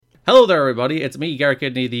Hello there, everybody. It's me, Garrett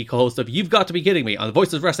Kidney, the co-host of You've Got to Be Kidding Me on the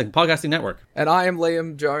Voices of Wrestling Podcasting Network. And I am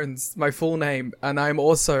Liam Jones, my full name, and I'm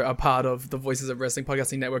also a part of the Voices of Wrestling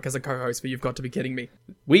Podcasting Network as a co-host for You've Got to Be Kidding Me.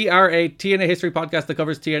 We are a TNA history podcast that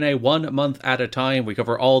covers TNA 1 month at a time. We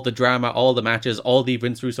cover all the drama, all the matches, all the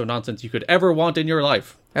Vince Russo nonsense you could ever want in your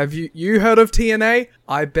life. Have you heard of TNA?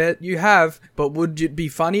 I bet you have, but would it be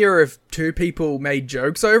funnier if two people made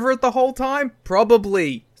jokes over it the whole time?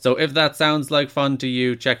 Probably. So if that sounds like fun to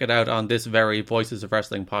you, check it out on this very Voices of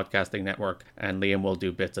Wrestling Podcasting Network, and Liam will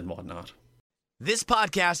do bits and whatnot. This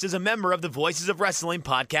podcast is a member of the Voices of Wrestling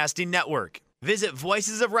Podcasting Network. Visit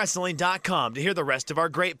voicesofwrestling.com to hear the rest of our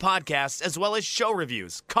great podcasts, as well as show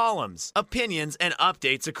reviews, columns, opinions, and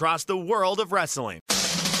updates across the world of wrestling.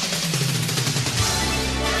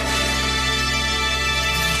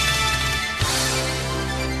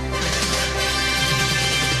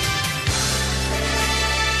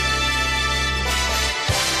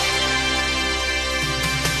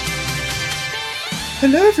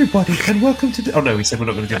 Hello, everybody, and welcome to the... Oh, no, we said we're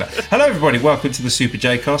not going to do that. Hello, everybody, welcome to the Super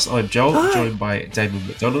J-Cast. I'm Joel, joined by Damon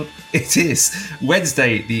McDonald. It is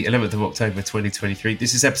Wednesday, the 11th of October, 2023.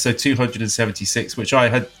 This is episode 276, which I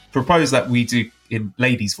had proposed that we do in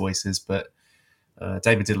ladies' voices, but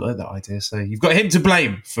Damon didn't like that idea, so you've got him to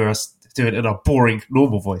blame for us doing it in our boring,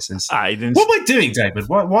 normal voices. I didn't... What am I doing, Damon?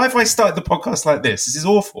 Why have I started the podcast like this? This is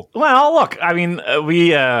awful. Well, look, I mean, we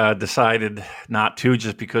decided not to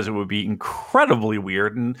just because it would be incredibly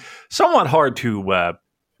weird and somewhat hard to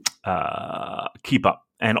keep up.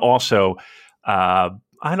 And also, I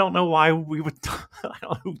don't know why we would... I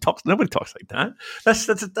don't know who talks... Nobody talks like that.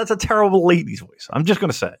 That's a terrible lady's voice. I'm just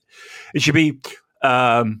going to say it. It should be,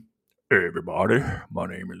 hey, everybody, my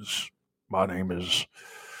name is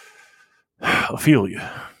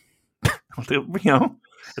Ophelia. You know,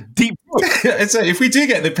 a deep So if we do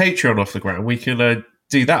get the Patreon off the ground, we can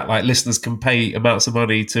do that. Like, listeners can pay amounts of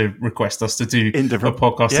money to request us to do a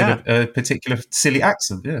podcast in a particular silly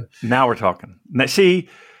accent. Yeah. Now we're talking. Now, see,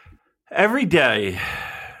 every day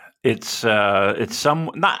it's some.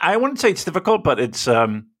 Not, I wouldn't say it's difficult, but it's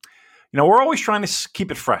we're always trying to keep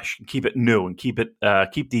it fresh and keep it new and keep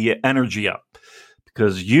the energy up.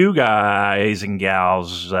 Because you guys and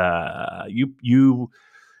gals, you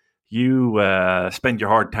spend your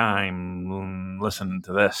hard time listening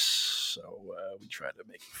to this, so we try to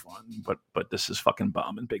make it fun. But this is fucking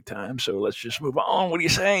bombing big time, so let's just move on. What do you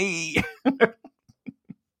say?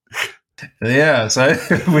 Yeah, so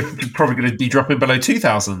we're probably going to be dropping below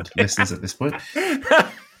 2,000 listeners at this point.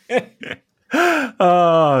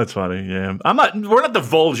 Oh, that's funny. Yeah, we're not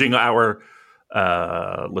divulging our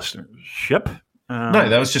listenership. No,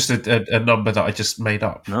 that was just a number that I just made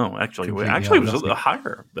up. No, actually, it was a little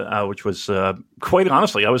higher, which was quite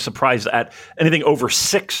honestly, I was surprised at anything over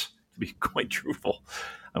 6. To be quite truthful,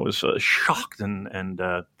 I was shocked and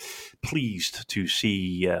pleased to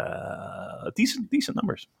see decent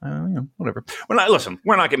numbers. Whatever. We're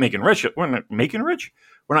not making rich. We're not making rich.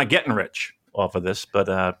 We're not getting rich off of this, but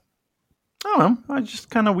I don't know. I just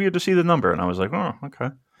kind of weird to see the number, and I was like, oh, okay.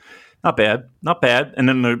 Not bad. And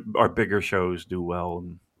then our bigger shows do well.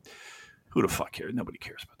 And who the fuck cares? Nobody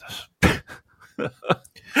cares about this.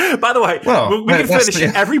 By the way, we can finish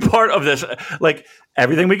every part of this, like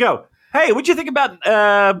everything we go. Hey, what do you think about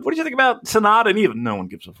Sonata and Eva? No one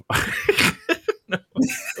gives a fuck.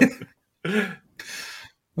 I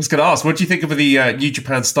was going to ask, what do you think of the New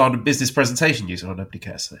Japan Stardom business presentation you saw? Nobody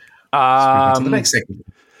cares. So to the next segment.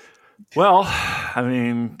 Well, I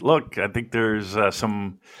mean, look, I think there's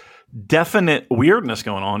some definite weirdness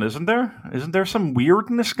going on, isn't there? Isn't there some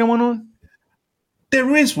weirdness going on?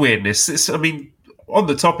 There is weirdness. On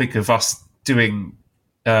the topic of us doing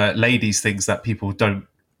ladies things that people don't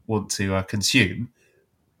want to consume,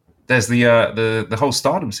 there's the whole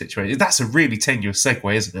Stardom situation. That's a really tenuous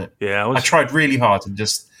segue, isn't it? Yeah, I tried really hard and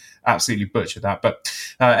just absolutely butchered that. But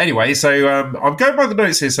anyway, so I'm going by the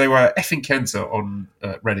notes here. So effing Kenta on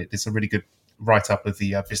Reddit did some really good write-up of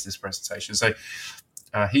the business presentation. So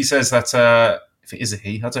he says that if it is a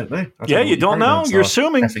he, I don't know. You don't know. You're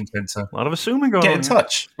assuming. Effing Kenta. A lot of assuming going on. Get in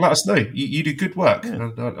touch. Let us know. You do good work. Yeah.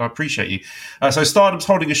 I appreciate you. So Stardom's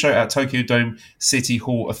holding a show at Tokyo Dome City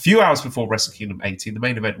Hall a few hours before Wrestle Kingdom 18. The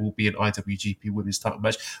main event will be an IWGP Women's title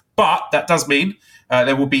match. But that does mean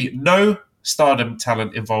there will be no Stardom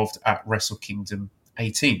talent involved at Wrestle Kingdom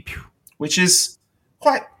 18, which is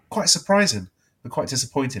quite surprising. I'm quite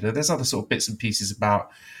disappointed. And there's other sort of bits and pieces about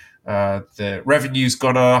the revenue's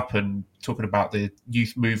gone up and talking about the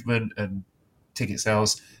youth movement and ticket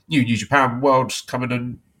sales. New Japan World's coming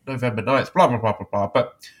on November 9th, blah, blah, blah, blah, blah.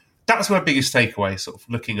 But that's my biggest takeaway, sort of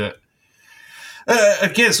looking at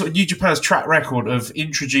again, sort of New Japan's track record of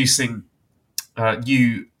introducing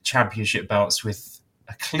new championship belts with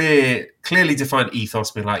a clearly defined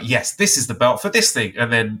ethos, being like, yes, this is the belt for this thing,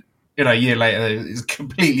 and then a year later it's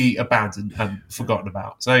completely abandoned and forgotten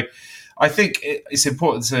about. So I think it's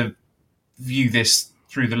important to view this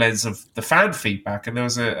through the lens of the fan feedback. And there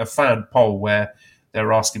was a fan poll where they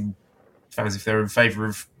were asking fans if they're in favour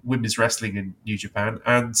of women's wrestling in New Japan,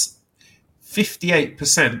 and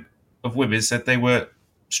 58% of women said they were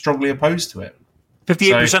strongly opposed to it.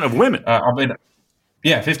 58% of women?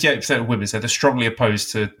 58% of women said they're strongly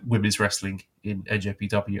opposed to women's wrestling in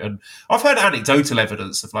NJPW. And I've heard anecdotal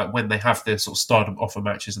evidence of like when they have their sort of Stardom offer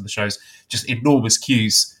matches in the shows, just enormous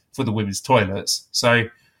queues for the women's toilets. So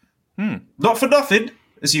not for nothing,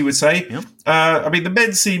 as you would say. Yep. I mean, the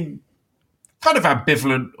men seem kind of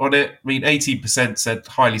ambivalent on it. I mean, 18% said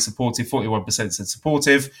highly supportive, 41% said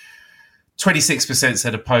supportive, 26%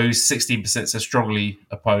 said opposed, 16% said strongly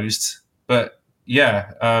opposed. But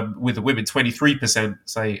yeah, with the women, 23%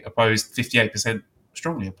 say opposed, 58%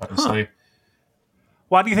 strongly opposed. So,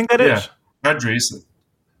 why do you think that is? Andrews,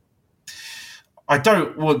 I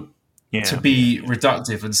don't want to be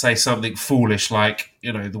reductive and say something foolish like,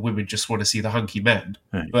 the women just want to see the hunky men.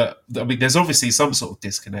 Right. But, I mean, there's obviously some sort of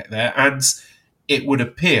disconnect there. And it would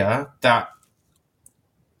appear that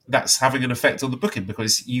that's having an effect on the booking,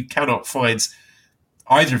 because you cannot find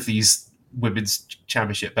either of these women's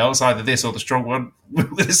championship belts, either this or the strong one,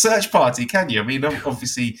 with a search party, can you? I mean,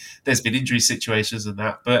 obviously there's been injury situations and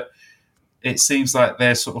that, but it seems like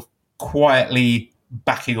they're sort of quietly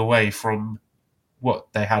backing away from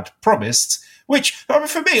what they had promised, which, I mean,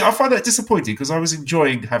 for me, I find that disappointing, because I was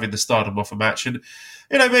enjoying having the Stardom offer match. And,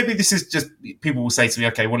 maybe this is just, people will say to me,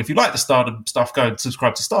 okay, well, if you like the Stardom stuff, go and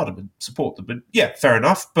subscribe to Stardom and support them. And yeah, fair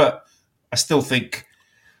enough. But I still think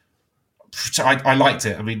I liked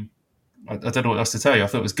it. I mean, I don't know what else to tell you. I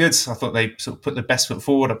thought it was good. I thought they sort of put their best foot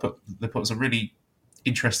forward. They put some really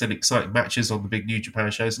interesting, exciting matches on the big New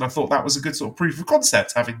Japan shows. And I thought that was a good sort of proof of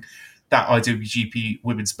concept, having that IWGP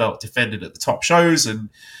women's belt defended at the top shows, and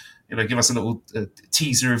give us a little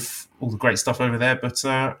teaser of all the great stuff over there. But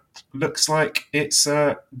looks like it's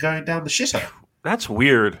going down the shitter. That's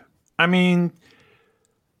weird. I mean,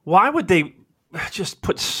 why would they just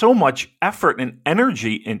put so much effort and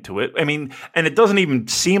energy into it? I mean, and it doesn't even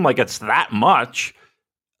seem like it's that much.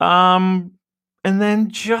 And then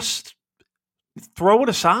just throw it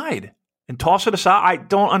aside and toss it aside. I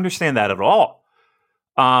don't understand that at all.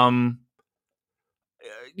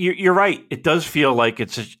 You're right. It does feel like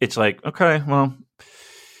it's like, okay, well,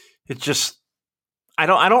 it's just,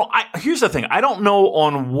 here's the thing. I don't know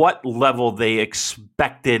on what level they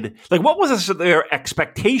expected, like what was their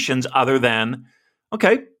expectations other than,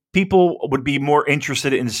 okay, people would be more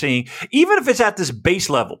interested in seeing, even if it's at this base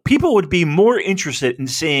level, people would be more interested in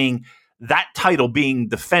seeing that title being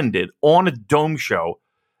defended on a dome show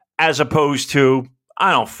as opposed to,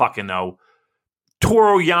 I don't fucking know,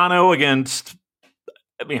 Toru Yano against,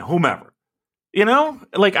 whomever.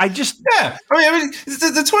 Like I just... Yeah, I mean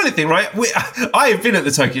the toilet thing, right? I have been at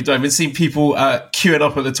the Tokyo Dome and seen people queuing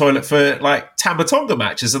up at the toilet for like Tamatonga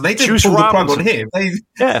matches, and they didn't pull the plug on him.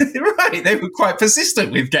 Right, they were quite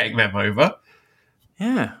persistent with getting them over.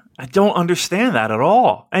 Yeah, I don't understand that at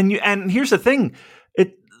all. And here's the thing: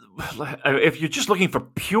 if you're just looking for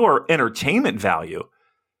pure entertainment value,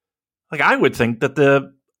 like I would think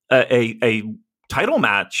that a title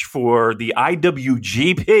match for the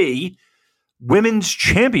IWGP Women's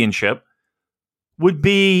Championship would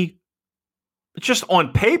be just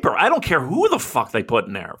on paper. I don't care who the fuck they put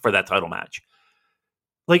in there for that title match.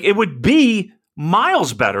 Like it would be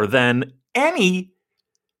miles better than any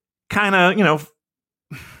kind of,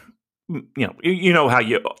 you know how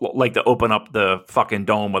you like to open up the fucking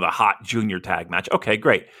dome with a hot junior tag match. Okay,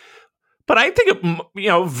 great. But I think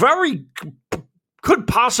it, very could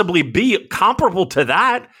possibly be comparable to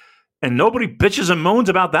that, and nobody bitches and moans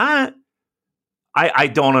about that. I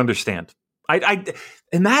don't understand.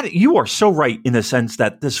 And that you are so right in the sense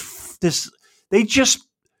that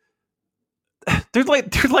they're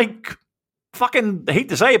like fucking, I hate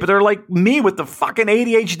to say it, but they're like me with the fucking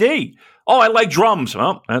ADHD. Oh, I like drums.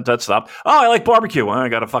 Well, that stopped. Oh, I like barbecue. Well, I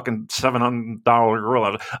got a fucking $700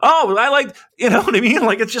 grill. Oh, I like, you know what I mean?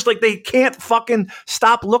 Like, it's just like they can't fucking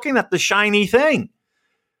stop looking at the shiny thing.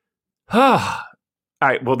 All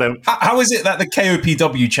right, well then... How is it that the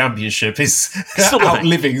KOPW Championship is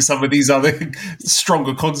outliving some of these other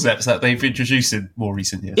stronger concepts that they've introduced in more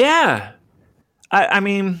recent years? Yeah. I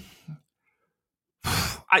mean,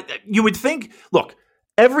 you would think... Look,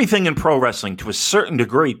 everything in pro wrestling, to a certain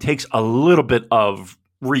degree, takes a little bit of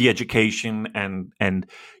re-education and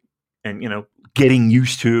getting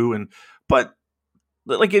used to. But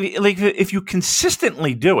if you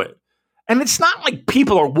consistently do it, and it's not like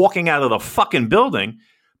people are walking out of the fucking building,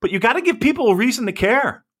 but you got to give people a reason to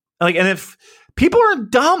care. And if people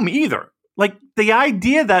aren't dumb either, like the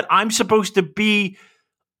idea that I'm supposed to be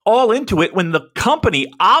all into it when the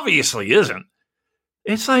company obviously isn't,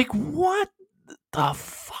 it's like, what the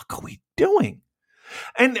fuck are we doing?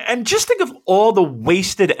 And just think of all the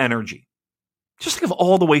wasted energy. Just think of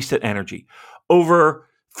all the wasted energy for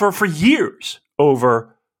years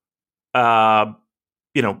over,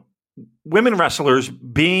 women wrestlers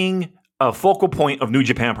being a focal point of New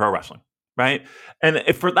Japan Pro Wrestling, right? And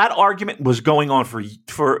if for that argument was going on for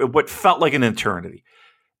what felt like an eternity,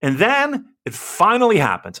 and then it finally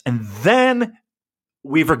happens, and then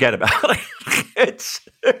we forget about it. It's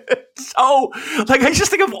so, like, I just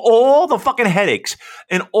think of all the fucking headaches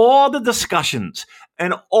and all the discussions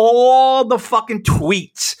and all the fucking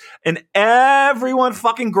tweets and everyone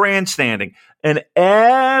fucking grandstanding and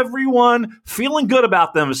everyone feeling good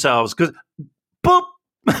about themselves because, boop,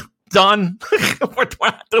 done. We're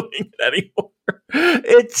not doing it anymore.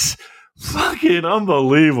 It's fucking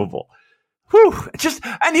unbelievable. Whew.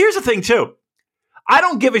 And here's the thing, too. I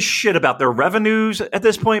don't give a shit about their revenues at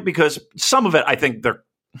this point because some of it, I think they're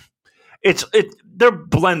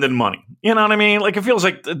blending money. You know what I mean? Like, it feels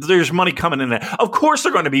like there's money coming in there. Of course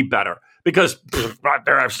they're going to be better because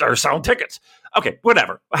they're selling tickets. Okay,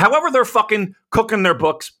 whatever. However they're fucking cooking their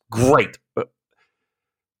books, great.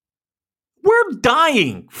 We're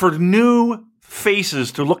dying for new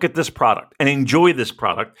faces to look at this product and enjoy this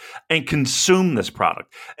product and consume this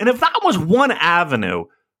product. And if that was one avenue,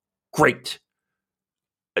 great.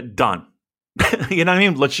 Done. You know what I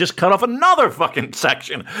mean? Let's just cut off another fucking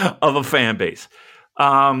section of a fan base.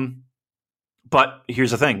 But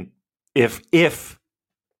here's the thing. If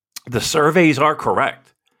the surveys are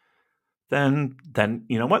correct, then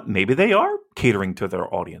you know what? Maybe they are catering to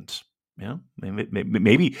their audience. You know,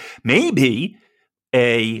 maybe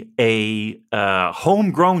a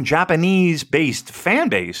homegrown Japanese-based fan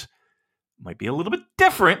base might be a little bit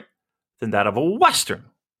different than that of a Western,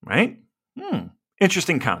 right?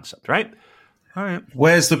 Interesting concept, right? All right.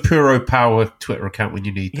 Where's the Puro Power Twitter account when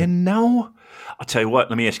you need them? You know, I'll tell you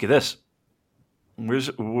what. Let me ask you this: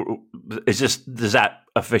 does that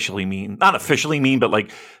officially mean? Not officially mean, but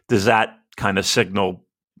like, does that kind of signal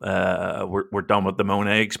we're done with the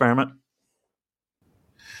Monet experiment?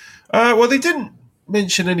 Well, they didn't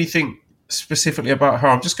mention anything specifically about her.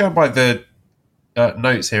 I'm just going by the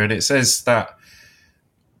notes here, and it says that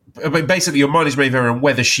basically your mind is made very on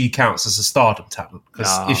whether she counts as a Stardom talent.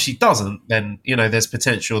 Because if she doesn't, then there's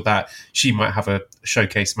potential that she might have a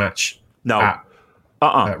showcase match at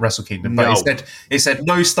Wrestle Kingdom. But it said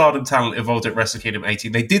no Stardom talent involved at Wrestle Kingdom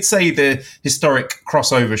 18. They did say the historic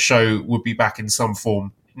crossover show would be back in some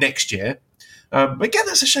form next year. Again,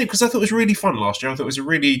 that's a shame because I thought it was really fun last year. I thought it was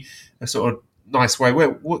a sort of nice way.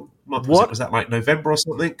 What month was it? Was that like November or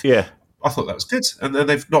something? Yeah. I thought that was good. And then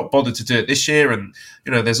they've not bothered to do it this year. And,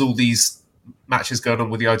 there's all these matches going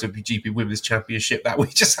on with the IWGP Women's Championship that we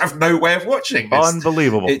just have no way of watching.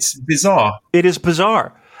 Unbelievable. It's bizarre. It is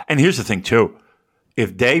bizarre. And here's the thing, too.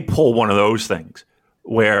 If they pull one of those things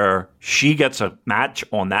where she gets a match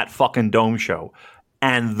on that fucking Dome show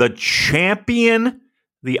and the champion,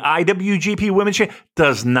 the IWGP Women's Champion,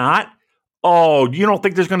 does not, you don't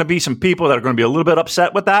think there's going to be some people that are going to be a little bit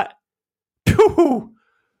upset with that?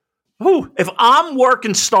 If I'm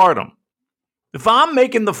working Stardom, if I'm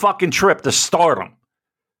making the fucking trip to Stardom,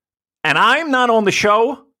 and I'm not on the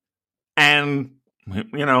show, and,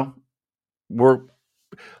 look,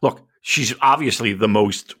 she's obviously the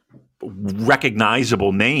most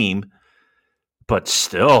recognizable name, but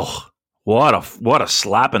still, what a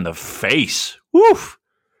slap in the face. Woof.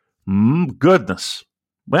 Goodness.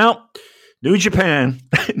 Well, New Japan,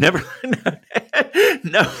 never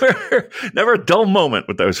a dull moment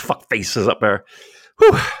with those fuck faces up there.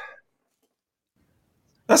 Whew.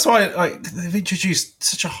 That's why they've introduced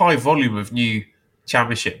such a high volume of new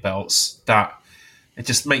championship belts that it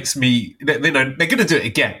just makes me, they're going to do it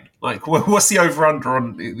again. Like, what's the over-under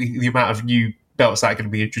on the amount of new belts that are going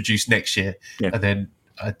to be introduced next year and then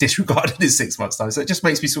disregarded in 6 months' time? So it just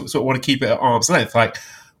makes me sort of want to keep it at arm's length. Like,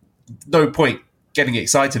 no point getting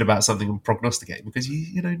excited about something and prognosticating because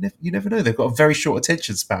you never know. They've got a very short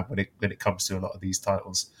attention span when it comes to a lot of these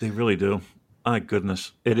titles. They really do. My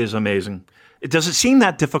goodness, it is amazing. Does it seem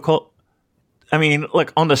that difficult? I mean,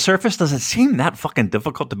 like, on the surface, does it seem that fucking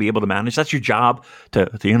difficult to be able to manage? That's your job to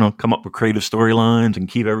come up with creative storylines and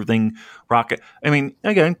keep everything rocket. I mean,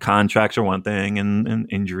 again, contracts are one thing and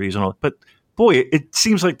injuries and all, but boy, it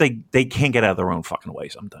seems like they can't get out of their own fucking way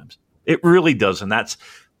sometimes. It really does. And that's,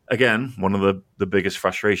 again, one of the biggest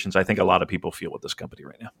frustrations I think a lot of people feel with this company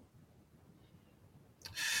right now.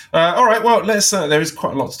 All right, well, there is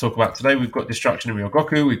quite a lot to talk about today. We've got Destruction in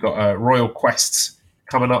Ryogoku. We've got Royal Quests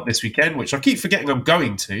coming up this weekend, which I keep forgetting I'm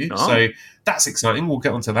going to. Oh. So that's exciting. We'll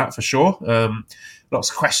get onto that for sure. Lots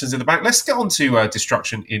of questions in the back. Let's get on to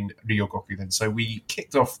Destruction in Ryogoku then. So we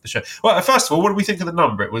kicked off the show. Well, first of all, what do we think of the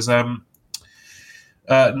number? It was not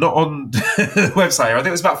on the website. I think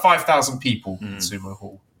it was about 5,000 people in Sumo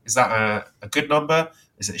Hall. Is that a good number?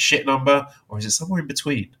 Is it a shit number? Or is it somewhere in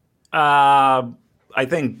between? I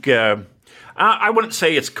think I wouldn't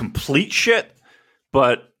say it's complete shit,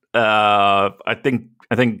 but I think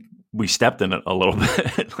we stepped in it a little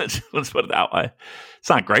bit. let's put it that way. It's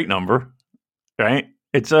not a great number, right?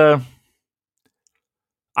 It's I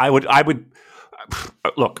would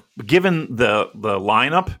look, given the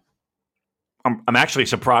lineup, I'm actually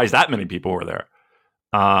surprised that many people were there.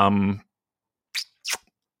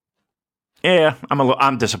 Yeah,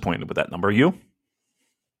 I'm disappointed with that number. Are you?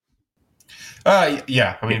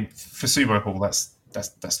 Yeah, I mean, for Sumo Hall, that's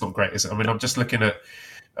not great, is it? I mean, I'm just looking at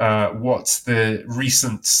what the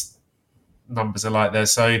recent numbers are like there.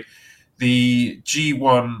 So the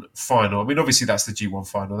G1 final, I mean, obviously that's the G1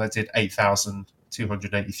 final. That did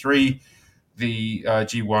 8,283. The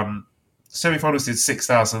G1 semi-finals did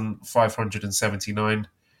 6,579.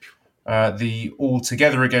 The All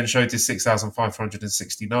Together Again show did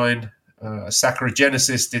 6,569. Sakura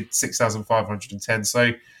Genesis did 6,510.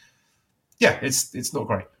 So yeah, it's not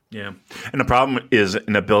great. Yeah, and the problem is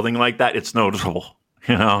in a building like that, it's noticeable.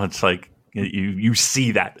 You know, it's like you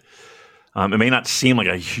see that. It may not seem like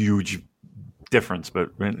a huge difference, but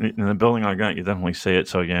in a building like that, you definitely see it.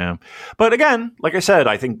 So yeah, but again, like I said,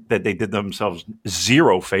 I think that they did themselves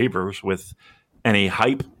zero favors with any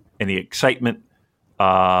hype, any excitement,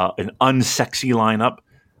 an unsexy lineup,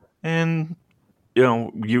 and you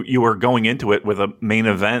know, you were going into it with a main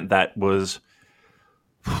event that was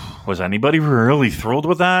anybody really thrilled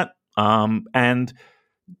with that? And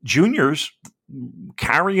juniors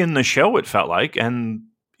carrying the show, it felt like, and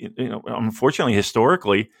you know, unfortunately,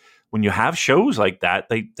 historically, when you have shows like that,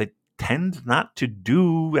 they tend not to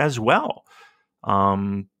do as well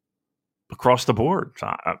across the board. So,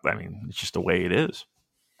 I mean, it's just the way it is.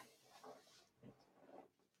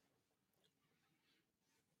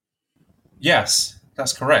 Yes,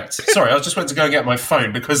 that's correct. Sorry, I just went to go and get my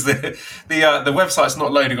phone because the website's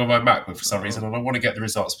not loading on my MacBook for some reason, and I want to get the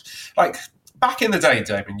results. Like back in the day,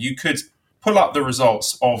 Damon, you could pull up the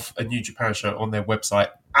results of a New Japan show on their website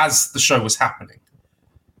as the show was happening.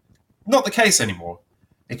 Not the case anymore.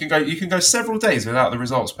 You can go several days without the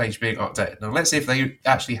results page being updated. Now let's see if they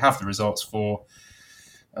actually have the results for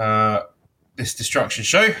this Destruction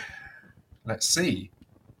show. Let's see.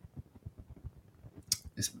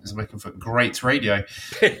 This is making for great radio.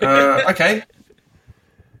 Okay.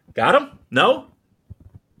 Got him? No?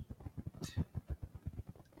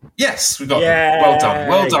 Yes, we got them.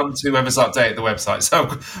 Well done to whoever's updated the website. So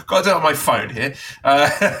I've got to do it on my phone here.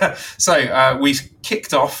 So we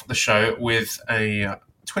kicked off the show with a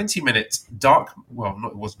 20-minute it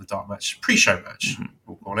wasn't a dark match, pre-show match,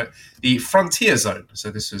 we'll call it. The Frontier Zone.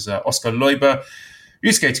 So this was Oscar Loiba,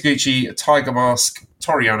 Yusuke Taguchi, Tiger Mask,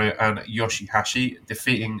 Toriano, and Yoshihashi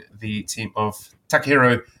defeating the team of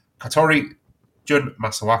Takehiro Katori, Jun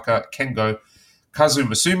Masawaka, Kengo, Kazu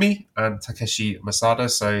Masumi, and Takeshi Masada.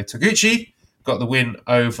 So Taguchi got the win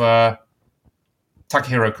over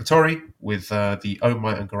Takehiro Katori with the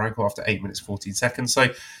Omai and Garanko after 8 minutes 14 seconds. So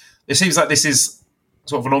it seems like this is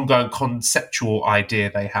sort of an ongoing conceptual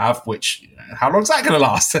idea they have, which, how long is that going to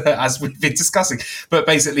last, as we've been discussing? But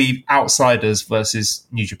basically, outsiders versus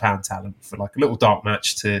New Japan talent for like a little dark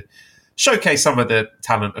match to showcase some of the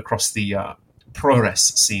talent across the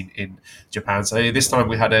pro-res scene in Japan. So this time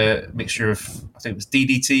we had a mixture of, I think it was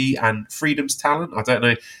DDT and Freedom's talent. I don't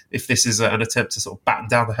know if this is an attempt to sort of batten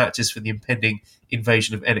down the hatches for the impending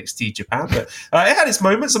invasion of NXT Japan, but it had its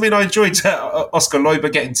moments. I mean, I enjoyed Oscar Loiba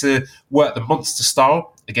getting to work the monster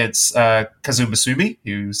style against Kazuma Sumi,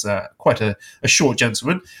 who's quite a short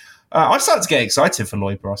gentleman. I've started to get excited for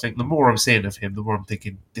Loiba. I think the more I'm seeing of him, the more I'm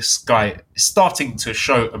thinking this guy is starting to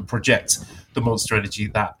show and project the monster energy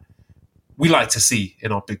that we like to see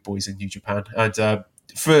in our big boys in New Japan. And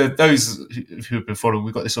for those who have been following,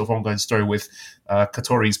 we've got this sort of ongoing story with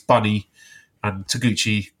Katori's bunny and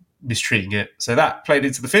Taguchi mistreating it. So that played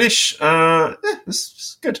into the finish.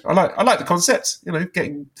 It's good. I like the concept, you know,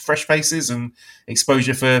 getting fresh faces and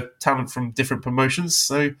exposure for talent from different promotions.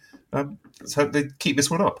 So let's hope they keep this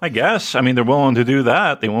one up. I guess. I mean, they're willing to do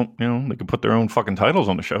that. They won't, you know, they can put their own fucking titles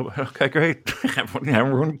on the show. Okay, great.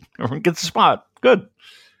 Everyone gets a spot. Good.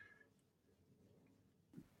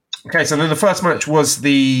 Okay, so then the first match was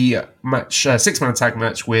the match, six-man tag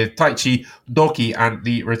match with Taichi, Doki, and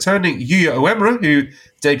the returning Yuya Uemura, who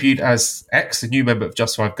debuted as X, a new member of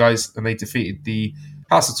Just Five Guys, and they defeated the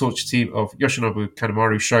House of Torture team of Yoshinobu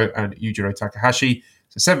Kanemaru, Sho, and Yujiro Takahashi.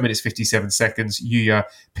 So 7 minutes, 57 seconds. Yuya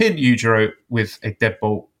pinned Yujiro with a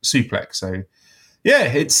deadbolt suplex. So, yeah,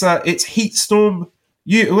 it's Heat Storm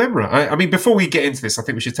Yuya Uemura. I mean, before we get into this, I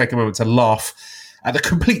think we should take a moment to laugh at the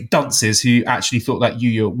complete dunces who actually thought that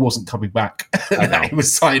Yuya wasn't coming back. That he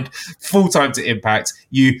was signed full-time to Impact.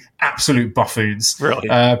 You absolute buffoons. Really?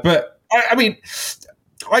 But, I mean,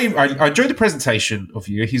 I enjoyed the presentation of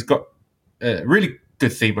Yuya. He's got a really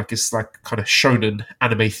good theme, like it's like kind of shonen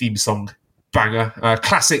anime theme song banger.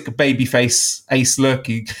 Classic babyface ace look.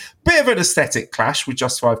 Bit of an aesthetic clash with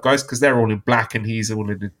Just Five Guys because they're all in black and he's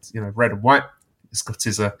all in red and white. He's got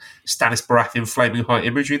his Stannis Baratheon flaming high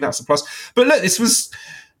imagery. That's a plus. But look, this was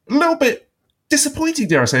a little bit disappointing,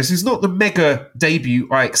 dare I say. This is not the mega debut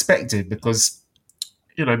I expected because,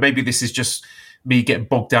 maybe this is just me getting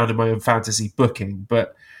bogged down in my own fantasy booking.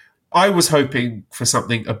 But I was hoping for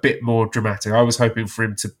something a bit more dramatic. I was hoping for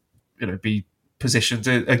him to, be positioned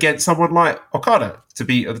against someone like Okada to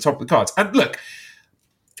be at the top of the cards. And look,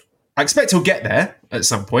 I expect he'll get there at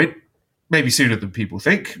some point. Maybe sooner than people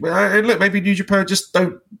think. And look, maybe New Japan just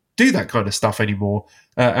don't do that kind of stuff anymore.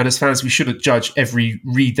 And as fans, we shouldn't judge every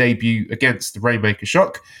re-debut against the Rainmaker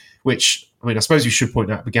Shock, which, I suppose you should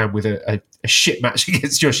point out, began with a shit match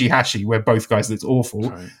against Yoshihashi where both guys looked awful.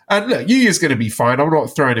 Right. And look, Yuya's going to be fine. I'm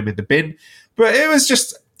not throwing him in the bin. But it was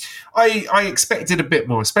just, I expected a bit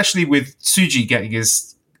more, especially with Tsuji getting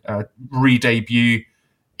his re-debut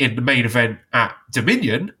in the main event at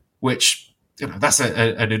Dominion, which... that's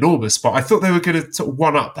an enormous spot. I thought they were going to sort of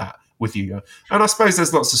one-up that with Yuya. And I suppose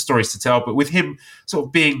there's lots of stories to tell, but with him sort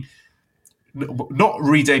of being not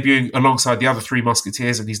re-debuting alongside the other Three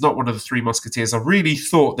Musketeers, and he's not one of the Three Musketeers, I really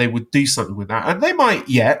thought they would do something with that. And they might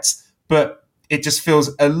yet, but it just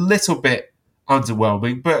feels a little bit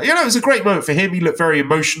underwhelming. But, it was a great moment for him. He looked very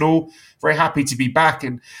emotional, very happy to be back,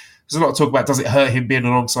 and there's a lot of talk about, does it hurt him being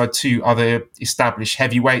alongside two other established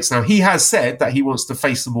heavyweights? Now, he has said that he wants to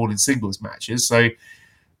face them all in singles matches. So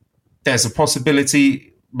there's a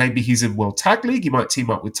possibility maybe he's in World Tag League. He might team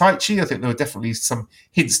up with Taichi. I think there were definitely some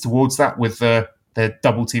hints towards that with their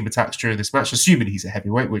double team attacks during this match, assuming he's a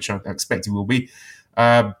heavyweight, which I expect he will be.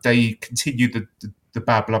 They continued the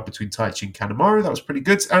bad blood between Taichi and Kanemaru. That was pretty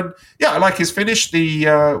good. And yeah, I like his finish.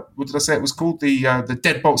 What did I say it was called? The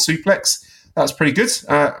deadbolt suplex. That's pretty good.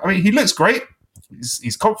 He looks great.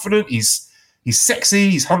 He's confident. He's sexy.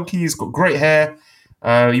 He's hunky. He's got great hair.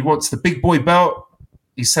 He wants the big boy belt.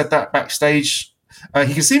 He said that backstage.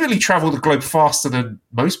 He can seemingly travel the globe faster than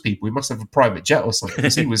most people. He must have a private jet or something.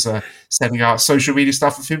 Because he was sending out social media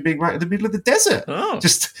stuff of him being right in the middle of the desert,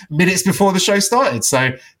 just minutes before the show started.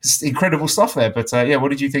 So it's incredible stuff there. But what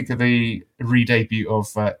did you think of the re-debut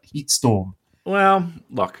of Heat Storm? Well,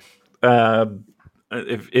 look.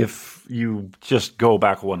 If you just go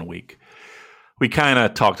back 1 week, we kind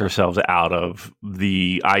of talked ourselves out of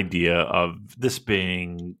the idea of this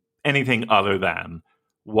being anything other than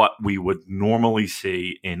what we would normally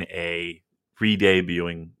see in a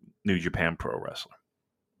re-debuting New Japan Pro Wrestler.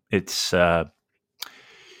 It's it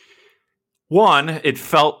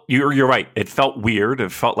felt you're right. It felt weird.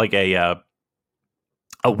 It felt like a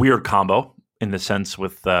weird combo in the sense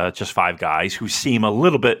with just five guys who seem a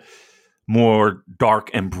little bit more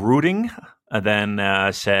dark and brooding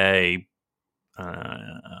than, say,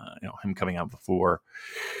 him coming out before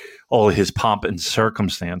all of his pomp and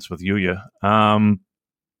circumstance with Yuya.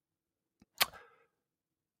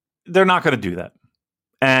 They're not going to do that.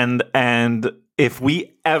 And if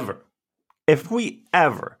we ever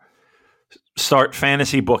start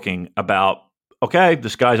fantasy booking about, okay,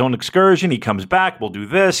 this guy's on excursion, he comes back, we'll do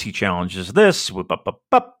this, he challenges this, nope.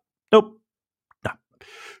 No.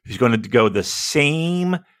 He's going to go the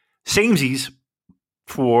samesies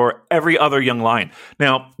for every other young lion.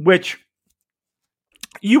 Now, which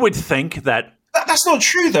you would think that... That's not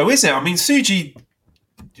true, though, is it? I mean, Tsuji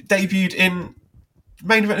debuted in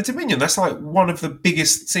main event of Dominion. That's like one of the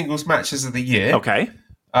biggest singles matches of the year. Okay.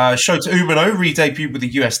 Shota Umino re-debuted with a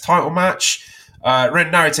US title match.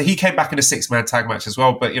 Ren Narita, he came back in a six-man tag match as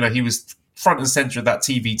well, but, he was front and center of that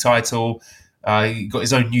TV title. He got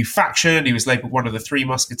his own new faction. He was labeled one of the Three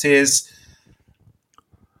Musketeers.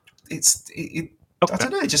 Okay. I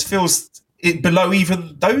don't know. It just feels below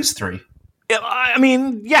even those three. I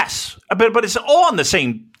mean, yes, but it's all on the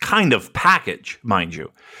same kind of package, mind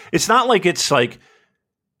you. It's not like it's like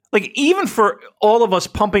even for all of us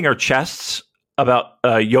pumping our chests about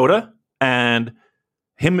Yoda and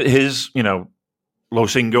his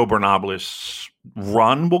Los Ingobernables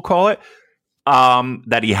run, we'll call it,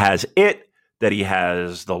 that he has that he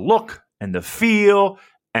has the look and the feel,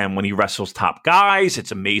 and when he wrestles top guys,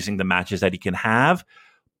 it's amazing the matches that he can have.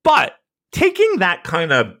 But taking that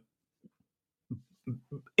kind of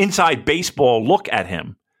inside baseball look at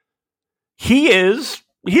him, he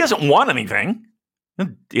hasn't won anything.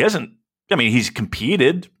 He hasn't. I mean, he's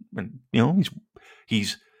competed, and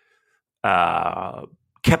he's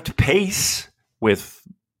kept pace with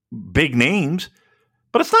big names,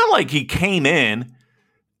 but it's not like he came in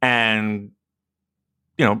and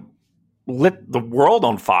lit the world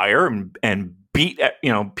on fire and beat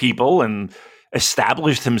people and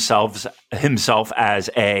established himself as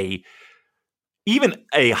even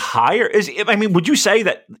a higher. Would you say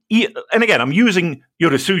that? And again, I'm using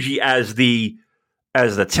Yodatsuji as the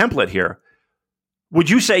template here. Would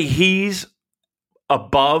you say he's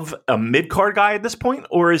above a mid-card guy at this point,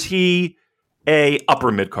 or is he a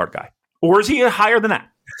upper mid-card guy, or is he higher than that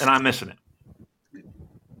and I'm missing it?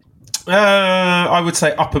 I would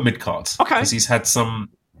say upper mid-card. Okay. Because he's had some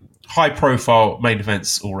high-profile main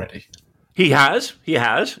events already. He has,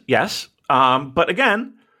 yes. But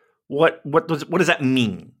again, what does that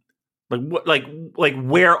mean? Like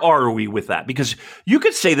where are we with that? Because you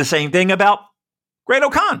could say the same thing about Great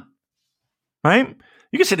O'Khan, right?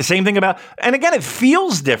 You could say the same thing about, and again, it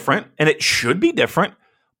feels different, and it should be different.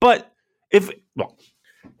 But if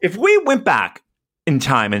we went back in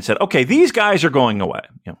time and said, okay, these guys are going away,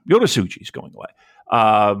 Yodatsuji's going away,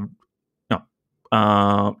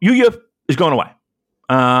 Yuya is going away,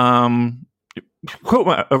 Ren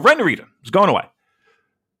Narita is going away.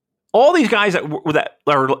 All these guys that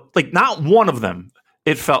are like, not one of them,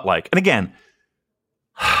 it felt like. And again,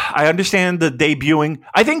 I understand the debuting.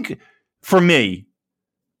 I think for me,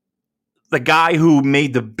 the guy who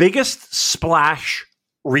made the biggest splash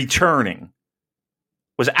returning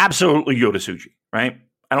was absolutely Yodatsuji, right?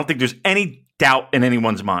 I don't think there's any doubt in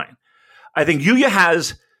anyone's mind. I think Yuya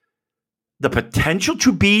has the potential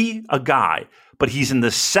to be a guy, but he's in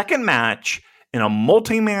the second match in a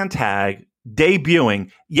multi-man tag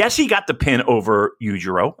debuting. Yes, he got the pin over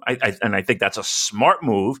Yujiro, and I think that's a smart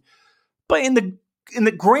move. But in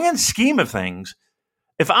the grand scheme of things,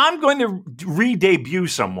 if I'm going to re-debut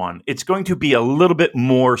someone, it's going to be a little bit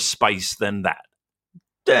more spice than that.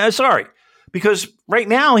 Sorry, because right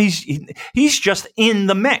now he's just in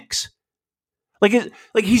the mix. Like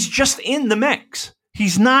he's just in the mix.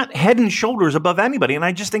 He's not head and shoulders above anybody, and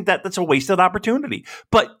I just think that's a wasted opportunity.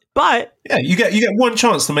 But yeah, you get one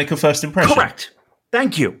chance to make a first impression. Correct.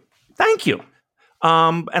 Thank you.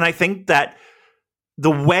 And I think that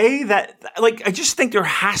the way that, I just think there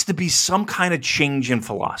has to be some kind of change in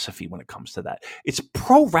philosophy when it comes to that. It's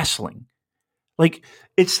pro wrestling.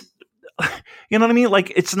 It's, you know what I mean?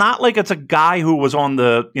 It's not like it's a guy who was on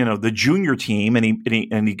the junior team and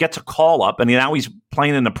he gets a call up and now he's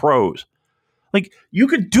playing in the pros. You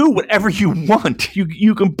could do whatever you want.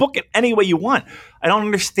 You can book it any way you want. I don't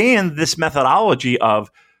understand this methodology of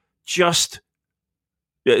just,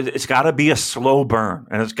 it's got to be a slow burn,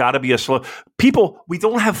 and it's got to be a slow. People, we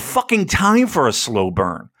don't have fucking time for a slow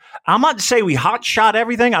burn. I'm not saying we hot shot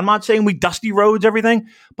everything. I'm not saying we dusty roads everything.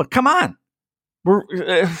 But come on,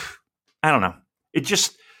 I don't know. It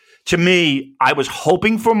just, to me, I was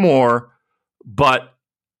hoping for more, but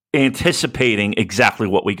anticipating exactly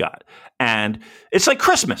what we got. And it's like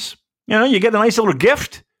Christmas. You get a nice little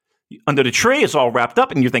gift under the tree. It's all wrapped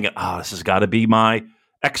up, and you're thinking, "Oh, this has got to be my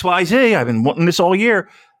XYZ. I've been wanting this all year."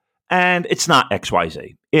 And it's not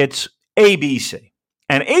XYZ. It's ABC.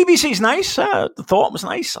 And ABC is nice. The thought was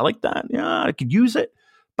nice. I like that. Yeah, I could use it.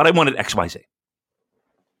 But I wanted XYZ.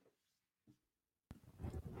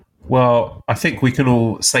 Well, I think we can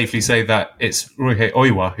all safely say that it's Ryohei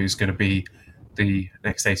Oiwa who's going to be the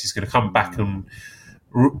next ace. He's going to come back and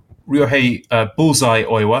Ryohei Bullseye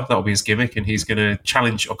Oiwa, that'll be his gimmick, and he's going to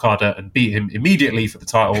challenge Okada and beat him immediately for the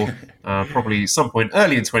title, probably some point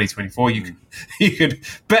early in 2024. You could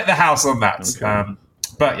bet the house on that. Okay.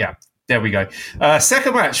 But yeah, there we go.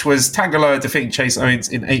 Second match was Tangaloa defeating Chase Owens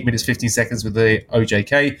in 8 minutes 15 seconds with the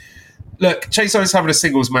OJK. Look, Chase Owens having a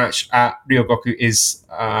singles match at Ryogoku is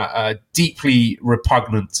deeply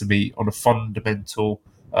repugnant to me on a fundamental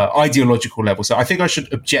ideological level. So I think I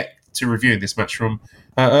should object to reviewing this match from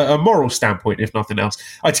a moral standpoint, if nothing else.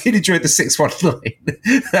 I did enjoy the 619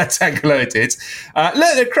 that Tangaloa did.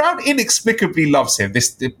 Look, the crowd inexplicably loves him.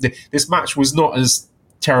 This match was not as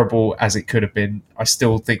terrible as it could have been. I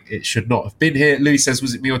still think it should not have been here. Louis says,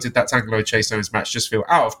 was it me or did that Tangaloa Chase Owens match just feel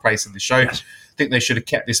out of place in the show? Yes. I think they should have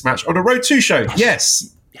kept this match on a Road 2 show.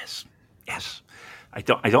 Yes. I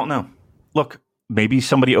don't know. Look, maybe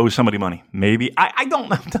somebody owes somebody money. Maybe I don't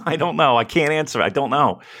know. I don't know. I can't answer. I don't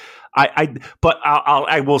know. But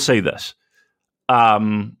I will say this. At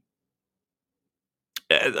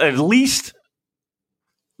least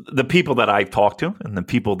the people that I've talked to and the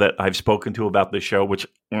people that I've spoken to about this show, which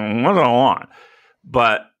wasn't a lot,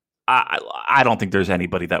 but I don't think there's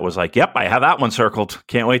anybody that was like, "Yep, I have that one circled.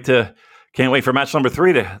 Can't wait for match number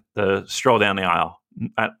 3 to stroll down the aisle."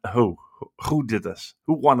 Who did this?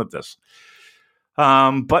 Who wanted this?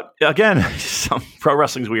 But again, some pro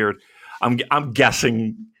wrestling's weird. I'm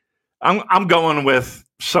guessing. I'm going with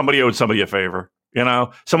somebody owed somebody a favor.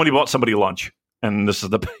 Somebody bought somebody lunch, and this is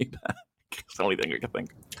the payback. It's the only thing I can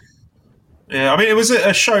think. Yeah, I mean, it was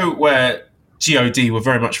a show where GOD were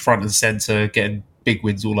very much front and center, getting big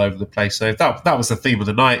wins all over the place. So that was the theme of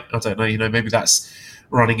the night. I don't know, maybe that's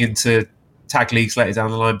running into tag leagues later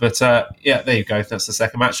down the line. But yeah, there you go. That's the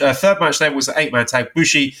second match. Third match then was an 8-man tag.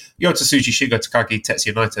 Bushi, Yota Tsuji, Shingo Takagi,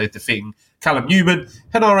 Tetsuya Naito defeating Callum Newman,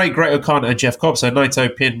 Henare, Great O'Khan, and Jeff Cobb. So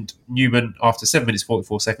Naito pinned Newman after 7 minutes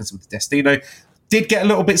 44 seconds with the Destino. Did get a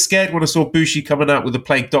little bit scared when I saw Bushi coming out with the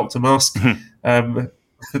Plague Doctor mask.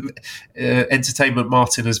 Entertainment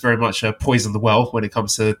Martin has very much poisoned the well when it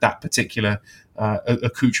comes to that particular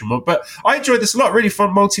accoutrement. But I enjoyed this a lot. Really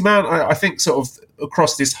fun multi-man. I think sort of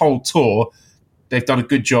across this whole tour, they've done a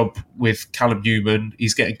good job with Callum Newman.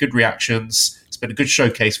 He's getting good reactions. It's been a good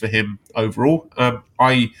showcase for him overall.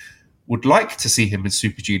 I would like to see him in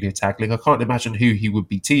Super Junior Tag League. I can't imagine who he would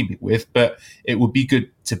be teaming with, but it would be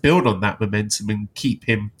good to build on that momentum and keep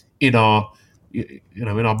him in our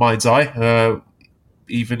mind's eye.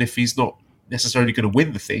 Even if he's not necessarily going to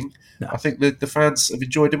win the thing, no. I think the fans have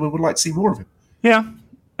enjoyed him and would like to see more of him. Yeah,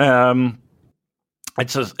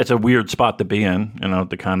 it's a weird spot to be in,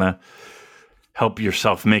 to kind of help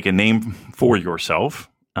yourself make a name for yourself.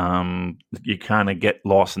 You kind of get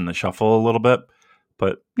lost in the shuffle a little bit.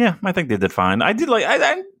 But yeah, I think they did fine. I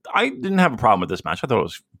didn't have a problem with this match. I thought it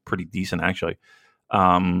was pretty decent, actually.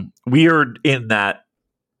 Weird in that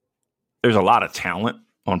there's a lot of talent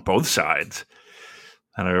on both sides,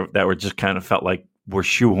 and that were just kind of felt like we're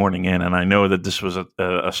shoehorning in. And I know that this was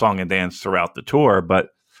a song and dance throughout the tour, but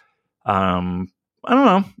I don't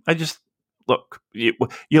know. I just you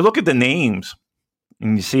look at the names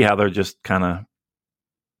and you see how they're just kind of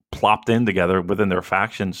plopped in together within their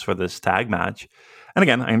factions for this tag match. And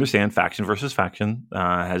again, I understand faction versus faction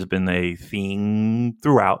has been a theme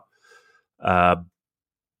throughout. Wow.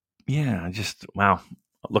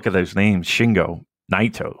 Look at those names. Shingo,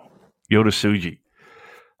 Naito, Yota Tsuji,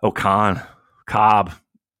 O'Khan, Cobb,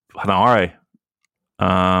 Henare.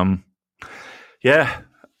 Yeah.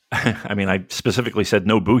 I mean, I specifically said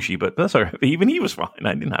no Bushi, but that's all right. Even he was fine.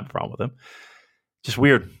 I didn't have a problem with him. Just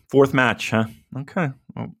weird. Fourth match, huh? Okay.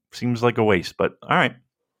 Well, seems like a waste, but all right.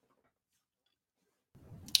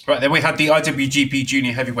 Right, then we had the IWGP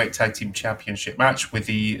Junior Heavyweight Tag Team Championship match with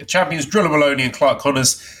the champions Driller Maloney and Clark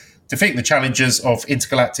Connors defeating the challengers of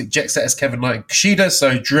Intergalactic Jet Setters Kevin Knight and Kushida.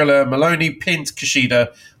 So Driller Maloney pinned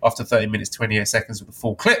Kushida after 30 minutes 28 seconds with a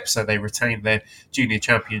full clip, so they retained their Junior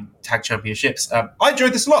Tag Championships. I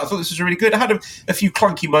enjoyed this a lot. I thought this was really good. I had a few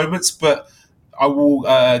clunky moments, but I will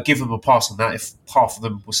give them a pass on that if half of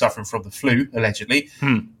them were suffering from the flu, allegedly.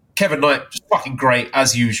 Kevin Knight, just fucking great,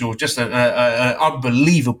 as usual. Just an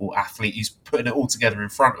unbelievable athlete. He's putting it all together in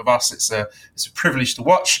front of us. It's a privilege to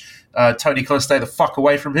watch. Tony can't stay the fuck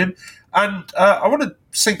away from him. And I want to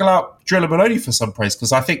single out Driller Maloney for some praise,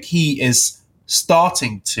 because I think he is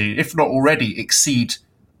starting to, if not already, exceed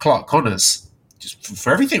Clark Connors just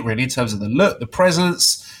for everything, really, in terms of the look, the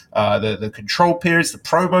presence, the control periods, the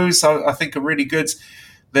promos, I think are really good.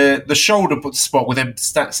 The shoulder spot with them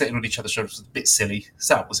sitting on each other's shoulders was a bit silly.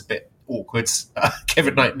 So that was a bit awkward.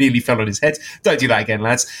 Kevin Knight nearly fell on his head. Don't do that again,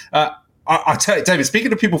 lads. I tell you, David,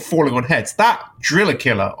 speaking of people falling on heads, that Driller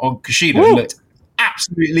Killer on Kushida looked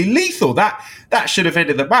absolutely lethal. That should have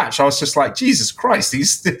ended the match. I was just like, Jesus Christ, he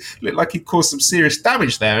looked like he'd caused some serious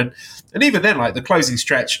damage there. And even then, like the closing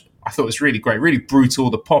stretch, I thought was really great, really brutal.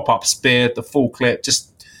 The pop-up spear, the full clip,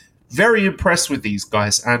 just very impressed with these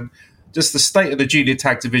guys. And just the state of the junior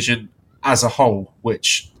tag division as a whole,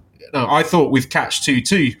 which I thought with Catch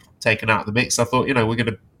 2-2 taken out of the mix, I thought, we're going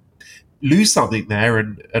to lose something there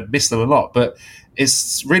and miss them a lot. But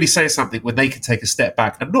it's really saying something when they can take a step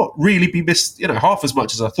back and not really be missed, half as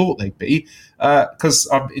much as I thought they'd be, because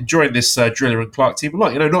I'm enjoying this Driller and Clark team a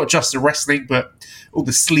lot. Not just the wrestling, but all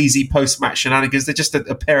the sleazy post-match shenanigans. They're just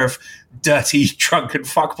a pair of dirty, drunken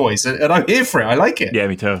fuckboys, and I'm here for it. I like it. Yeah,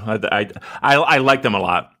 me too. I like them a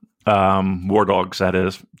lot. War Dogs, that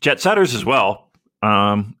is. Jet Setters as well.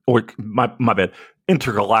 Or my bad.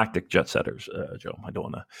 Intergalactic Jet Setters, Joe. I don't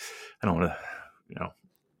want to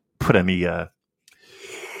put any what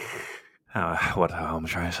I'm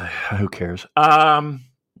trying to say. Who cares? What I'm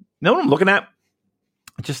looking at?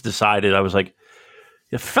 I just decided. I was like,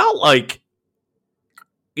 it felt like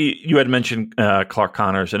you had mentioned Clark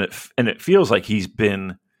Connors, and it feels like he's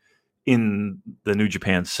been in the New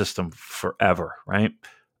Japan system forever, right?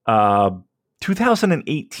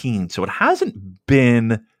 2018, so it hasn't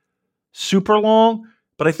been super long.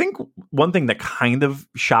 But I think one thing that kind of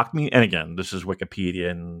shocked me, and again, this is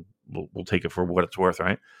Wikipedia, and we'll take it for what it's worth,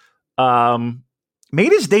 right?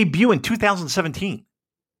 Made his debut in 2017.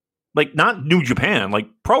 Like, not New Japan, like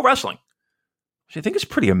pro wrestling, which I think is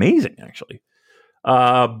pretty amazing, actually.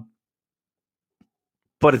 But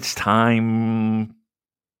it's about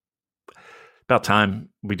time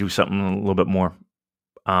we do something a little bit more.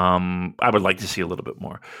 I would like to see a little bit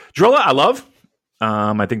more. Drilla, I love.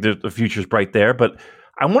 I think the future's bright there, but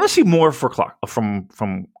I want to see more for Clark from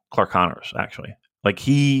Clark Connors. Actually, like,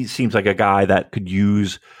 he seems like a guy that could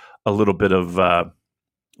use a little bit of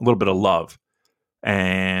love.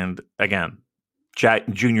 And again,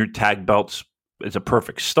 junior tag belts is a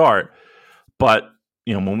perfect start. But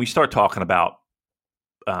when we start talking about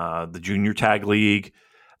the junior tag league,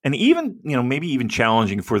 and even maybe even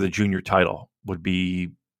challenging for the junior title, would be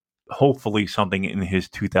hopefully something in his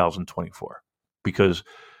 2024. Because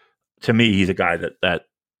to me, he's a guy that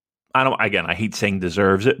I don't. Again, I hate saying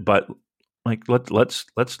deserves it, but like let's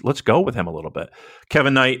go with him a little bit.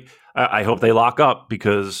 Kevin Knight, I hope they lock up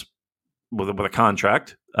because with a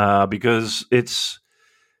contract, because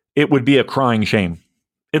it would be a crying shame.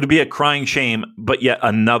 It would be a crying shame, but yet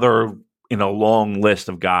another long list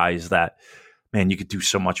of guys that, man, you could do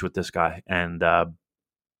so much with this guy. And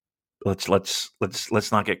let's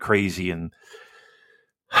not get crazy and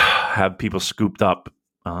have people scooped up.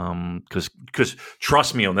 Because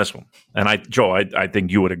trust me on this one, and Joe, I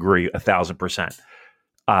think you would agree 1,000%.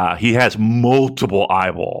 He has multiple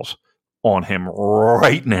eyeballs on him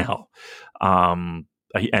right now, and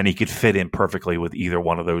he could fit in perfectly with either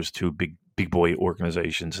one of those two big boy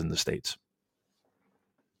organizations in the States.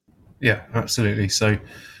 Yeah, absolutely. So,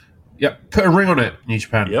 yeah, put a ring on it, New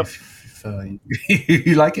Japan. Yep. If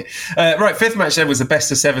you like it. Right, fifth match then was the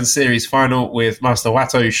best of 7 series final with Master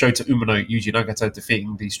Wato, Shota Umino, Yuji Nagata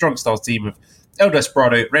defeating the Strong Styles team of El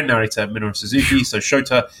Desperado, Ren Narita, and Minoru Suzuki. So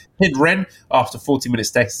Shota pinned Ren after 40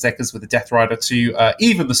 minutes 30 seconds with a Death Rider to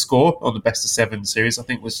even the score on the best of 7 series. I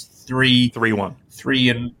think it was 3-1.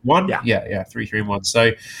 3-1? Yeah, 3-3-1.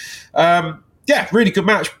 So, really good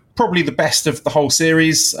match. Probably the best of the whole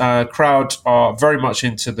series. Crowd are very much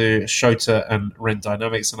into the Shota and Ren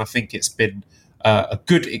dynamics, and I think it's been a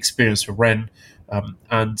good experience for Ren.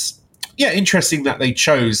 And interesting that they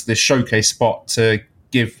chose the showcase spot to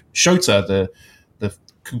give Shota the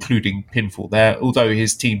concluding pinfall there. Although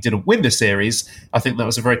his team didn't win the series, I think that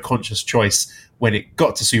was a very conscious choice when it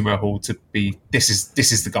got to Sumo Hall to be this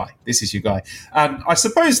is the guy, this is your guy. And I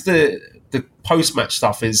suppose the post match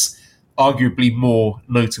stuff is arguably more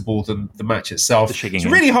notable than the match itself. It's a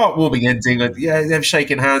really heartwarming ending. Them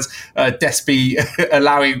shaking hands. Despy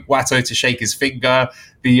allowing Wato to shake his finger.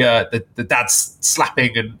 The dads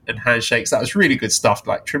slapping and handshakes. That was really good stuff.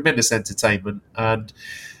 Like, tremendous entertainment and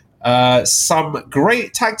some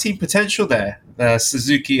great tag team potential there.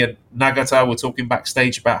 Suzuki and Nagata were talking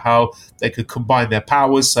backstage about how they could combine their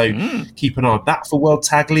powers. So keep an eye on that for World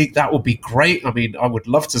Tag League. That would be great. I mean, I would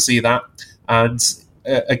love to see that. And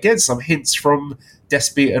again, some hints from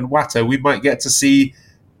Despy and Wato. We might get to see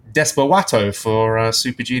Despa Wato for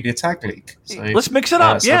Super Junior Tag League. So, let's mix it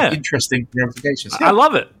up. Some interesting ramifications. I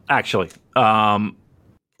love it, actually.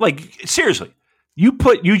 Seriously, you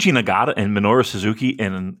put Yuji Nagata and Minoru Suzuki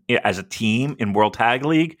in as a team in World Tag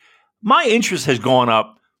League, my interest has gone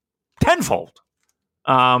up tenfold.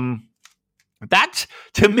 That,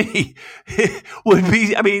 to me, would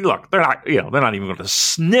be. I mean, look, they're not even going to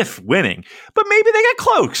sniff winning, but maybe they get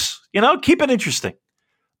close. Keep it interesting.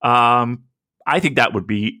 I think that would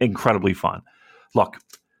be incredibly fun. Look,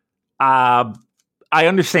 I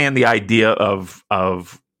understand the idea of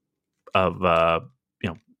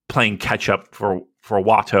playing catch up for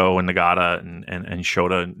Wato and Nagata and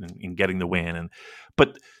Shota and getting the win,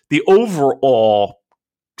 but the overall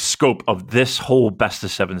scope of this whole best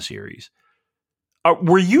of 7 series.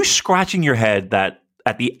 Were you scratching your head that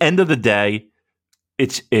at the end of the day,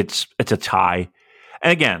 it's a tie?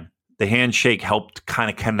 And again, the handshake helped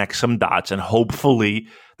kind of connect some dots, and hopefully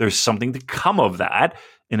there's something to come of that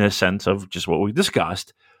in a sense of just what we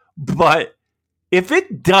discussed. But if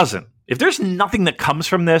it doesn't, if there's nothing that comes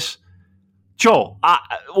from this, Joel,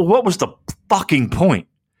 what was the fucking point?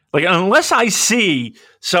 Like, unless I see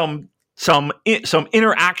some some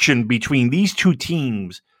interaction between these two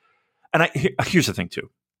teams. And here's the thing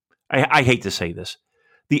too. I hate to say this.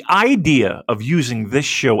 The idea of using this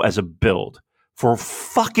show as a build for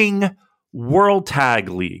fucking World Tag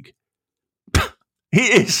League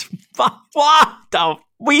is what the,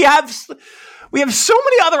 we have so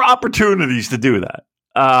many other opportunities to do that.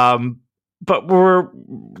 But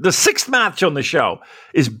the sixth match on the show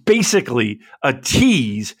is basically a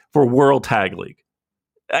tease for World Tag League.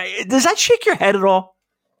 Does that shake your head at all?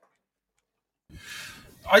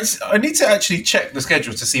 I need to actually check the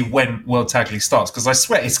schedule to see when World Tag League starts, because I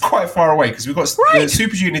swear it's quite far away, because we've got the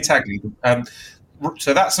Super Junior Tag League.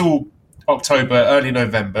 So that's all October, early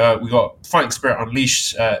November. We've got Fighting Spirit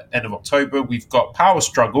Unleashed end of October. We've got Power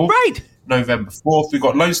Struggle November 4th. We've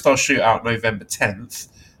got Lone Star Shootout November 10th.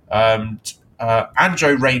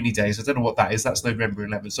 Anjo Rainy Days, I don't know what that is. That's November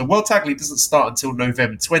 11th. So World Tag League doesn't start until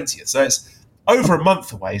November 20th. So it's over a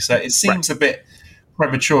month away. So it seems a bit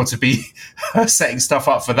premature to be setting stuff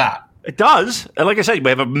up for that. It does. And like I said, we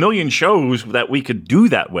have a million shows that we could do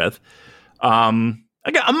that with.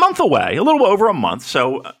 Again, a month away, a little over a month.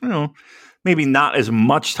 So, maybe not as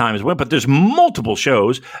much time as went, but there's multiple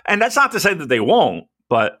shows. And that's not to say that they won't,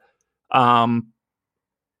 but I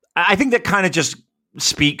think that kind of just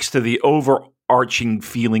speaks to the overarching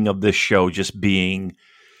feeling of this show just being,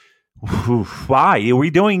 why are we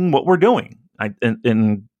doing what we're doing?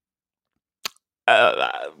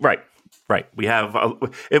 Right. We have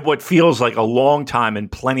what feels like a long time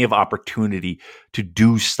and plenty of opportunity to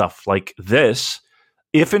do stuff like this.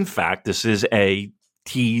 If in fact this is a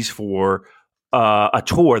tease for a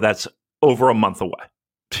tour that's over a month away.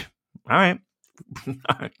 All right.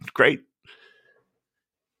 Great.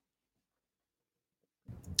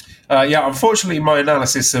 Unfortunately, my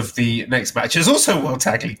analysis of the next match is also World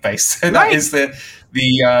Tag League based. So that is the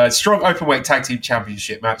Strong Openweight Tag Team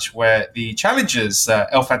Championship match, where the challengers,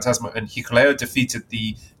 El Fantasma and Hikuleo, defeated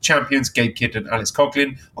the champions, Gabe Kidd and Alex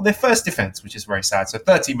Coughlin, on their first defense, which is very sad. So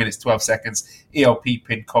 13 minutes, 12 seconds, ELP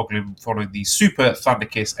pinned Coughlin following the Super Thunder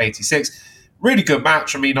Kiss 86. Really good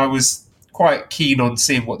match. I mean, I was quite keen on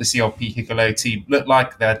seeing what this ELP Hikuleo team looked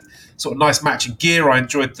like. They had sort of nice matching gear. I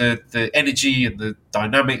enjoyed the energy and the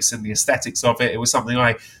dynamics and the aesthetics of it. It was something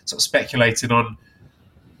I sort of speculated on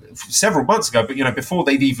several months ago, but before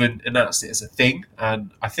they'd even announced it as a thing.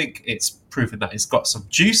 And I think it's proven that it's got some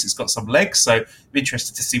juice, it's got some legs. So I'm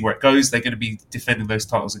interested to see where it goes. They're going to be defending those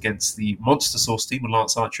titles against the Monster Source team with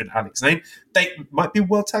Lance Archer and Alex Zane. They might be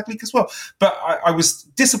World Tag League as well. But I was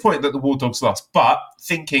disappointed that the War Dogs lost, but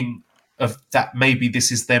thinking of that, maybe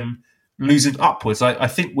this is them losing upwards. I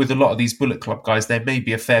think with a lot of these Bullet Club guys, there may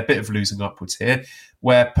be a fair bit of losing upwards here,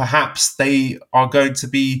 where perhaps they are going to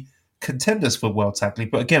be contenders for World Tag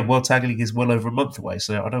League. But again, World Tag League is well over a month away,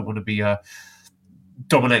 so I don't want to be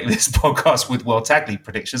dominating this podcast with World Tag League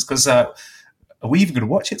predictions, because are we even going to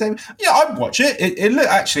watch it, David? Yeah, I'd watch it.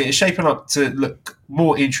 It's shaping up to look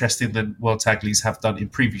more interesting than World Tag Leagues have done in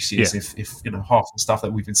previous years. Yeah. If half the stuff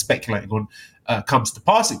that we've been speculating on comes to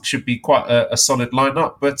pass, it should be quite a solid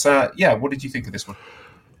lineup. But what did you think of this one?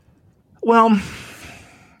 Well,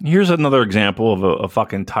 here's another example of a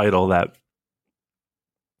fucking title that,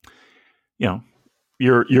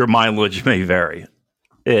 your mileage may vary.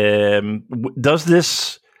 Does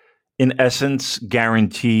this, in essence,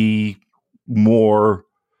 guarantee more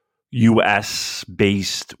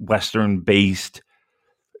U.S.-based, Western-based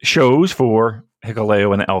shows for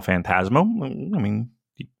Hikuleo and El Fantasma? I mean,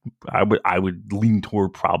 I would lean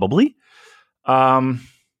toward probably. And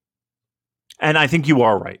I think you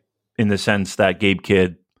are right in the sense that Gabe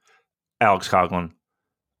Kidd, Alex Coughlin,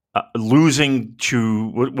 losing to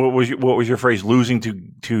what was your phrase? Losing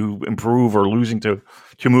to improve, or losing to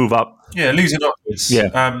move up? Yeah, losing upwards.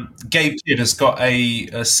 Yeah. Gabe Kidd has got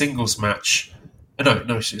a singles match. No,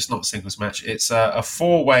 it's not a singles match. It's a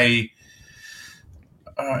four-way.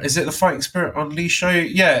 Is it the Fighting Spirit Unleashed show?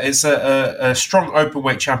 Yeah, it's a strong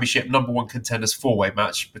openweight championship number one contenders four-way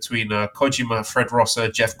match between Kojima, Fred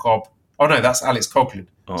Rosser, Jeff Cobb. Oh no, that's Alex Coughlin.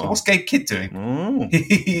 Oh. So what's Gabe Kidd doing? Oh.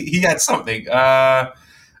 He had something.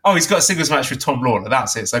 He's got a singles match with Tom Lawler.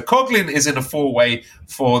 That's it. So Coughlin is in a four-way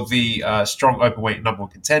for the strong openweight number one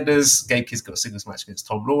contenders. Gabe Kidd's got a singles match against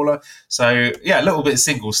Tom Lawler. So a little bit of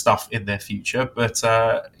single stuff in their future. But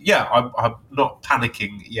I'm not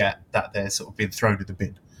panicking yet that they're sort of being thrown in the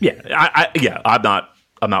bin.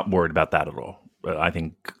 I'm not worried about that at all. But I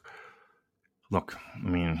think, look, I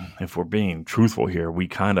mean, if we're being truthful here, we're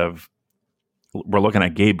looking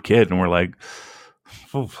at Gabe Kidd and we're like,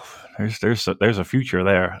 there's a future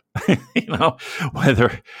there,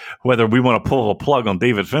 whether we want to pull a plug on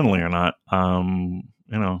David Finlay or not,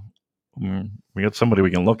 We got somebody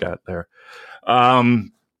we can look at there.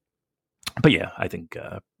 But yeah, I think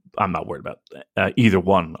I'm not worried about either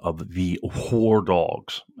one of the War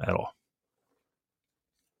Dogs at all.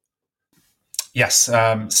 Yes.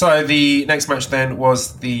 So the next match then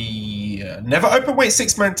was the Never Openweight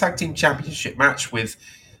 6-man Tag Team Championship match with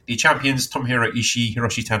the champions Tomohiro Ishii,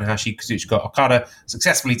 Hiroshi Tanahashi, Kazuchika Okada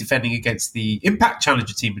successfully defending against the Impact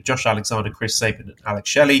Challenger team of Josh Alexander, Chris Sabin, and Alex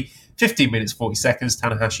Shelley. 15 minutes, 40 seconds.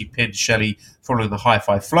 Tanahashi pinned Shelley following the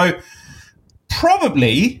high-five flow.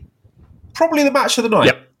 Probably the match of the night.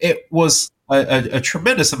 Yep. It was a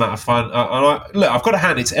tremendous amount of fun. Look, I've got to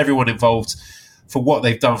hand it to everyone involved for what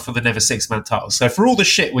they've done for the Never 6-man titles. So for all the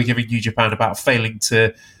shit we're giving New Japan about failing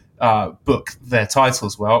to book their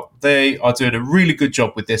titles well, they are doing a really good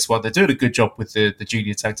job with this one. They're doing a good job with the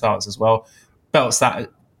junior tag titles as well. Belts that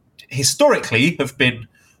historically have been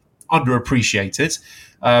underappreciated.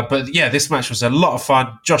 But yeah, this match was a lot of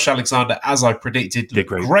fun. Josh Alexander, as I predicted, looked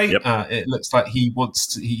great. Yep. It looks like he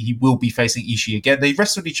will be facing Ishii again. They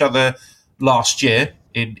wrestled each other last year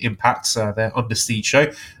in Impact, their Under Siege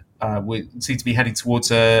show. We seem to be heading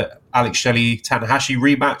towards Alex Shelley Tanahashi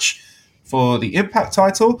rematch for the Impact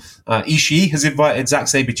title. Ishii has invited Zack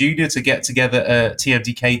Sabre Jr. to get together a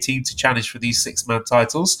TMDK team to challenge for these 6-man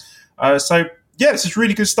titles. So yeah, this is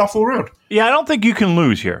really good stuff all around. Yeah, I don't think you can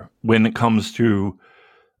lose here when it comes to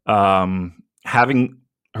having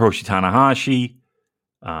Hiroshi Tanahashi,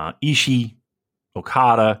 Ishii,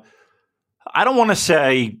 Okada. I don't want to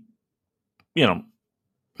say,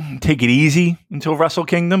 take it easy until Wrestle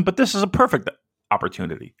Kingdom, but this is a perfect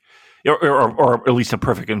opportunity, or at least a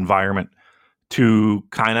perfect environment to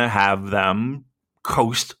kind of have them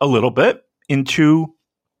coast a little bit into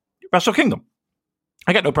Wrestle Kingdom.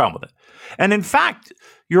 I got no problem with it. And in fact,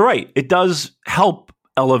 you're right. It does help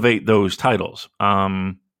elevate those titles.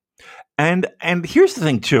 And here's the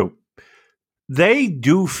thing too. They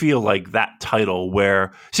do feel like that title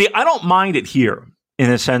where, see, I don't mind it here in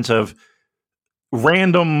a sense of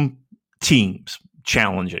random teams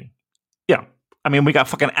challenging. Yeah. I mean, we got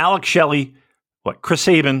fucking Alex Shelley, Chris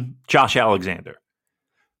Sabin, Josh Alexander.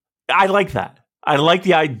 I like that. I like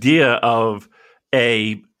the idea of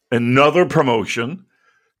another promotion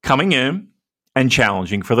coming in and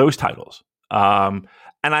challenging for those titles. And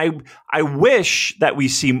I wish that we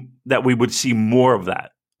would see more of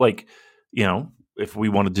that. Like, if we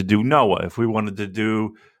wanted to do Noah, if we wanted to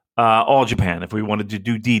do All Japan, if we wanted to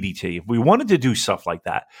do DDT, if we wanted to do stuff like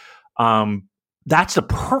that, that's the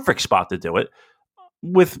perfect spot to do it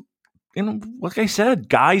with, like I said,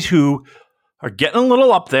 guys who are getting a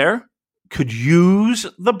little up there, could use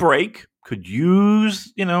the break, could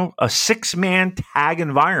use, a 6-man tag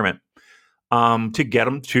environment to get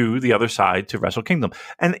them to the other side to Wrestle Kingdom.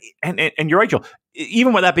 And you're right, Joe.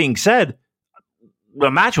 Even with that being said, the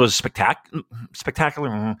match was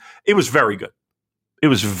spectacular. It was very good. It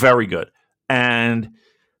was very good. And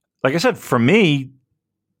like I said, for me,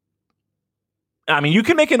 I mean, you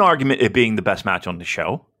can make an argument it being the best match on the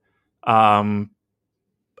show.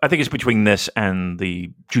 I think it's between this and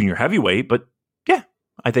the junior heavyweight, but yeah,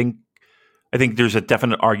 I think there's a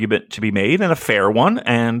definite argument to be made and a fair one.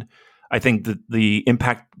 And I think that the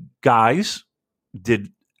Impact guys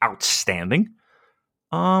did outstanding.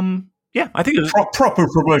 Yeah, I think it was proper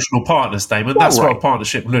promotional partners, Damon. That's what a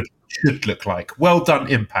partnership should look like. Well done,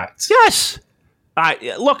 Impact. Yes.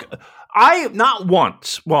 Not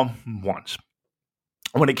once when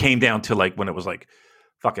it came down to when it was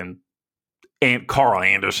fucking Carl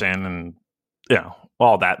Anderson and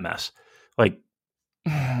all that mess.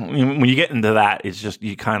 When you get into that, it's just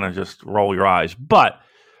you kind of just roll your eyes. But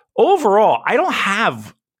overall, I don't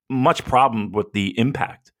have much problem with the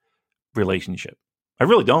Impact relationship. I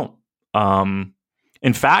really don't.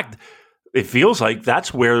 In fact, it feels like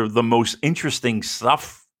that's where the most interesting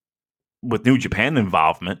stuff with New Japan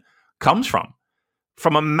involvement comes from.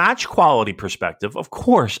 From a match quality perspective, of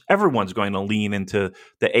course, everyone's going to lean into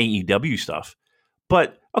the AEW stuff.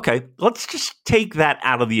 But, okay, let's just take that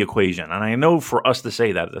out of the equation. And I know for us to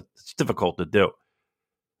say that, it's difficult to do.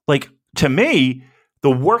 To me,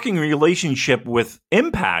 the working relationship with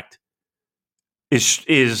Impact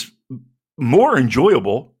is more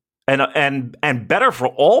enjoyable and better for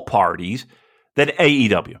all parties than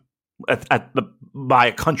AEW by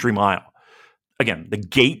a country mile. Again, the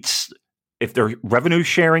gates, if there's revenue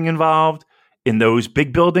sharing involved in those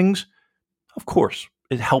big buildings, of course,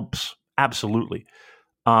 it helps absolutely.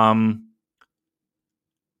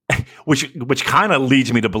 Which kind of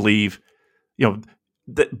leads me to believe,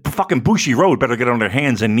 that fucking Bushi Road better get on their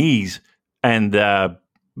hands and knees and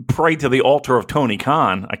pray to the altar of Tony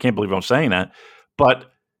Khan. I can't believe I'm saying that, but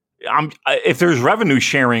if there's revenue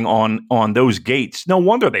sharing on those gates, no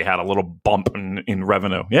wonder they had a little bump in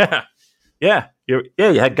revenue. Yeah. You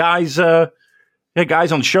had guys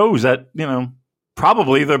on shows that,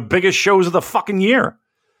 probably the biggest shows of the fucking year.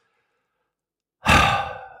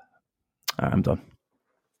 I'm done.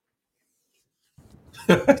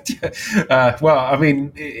 Well, I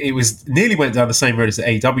mean, it was nearly went down the same road as the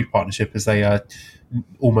AEW partnership as they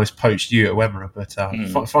almost poached you at Uemura, but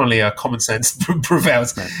finally common sense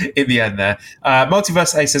prevails in the end there.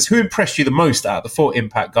 Multiverse A says, who impressed you the most out of the 4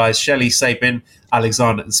 Impact guys? Shelley, Sabin,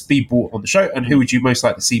 Alexander, and Speedball on the show, and who would you most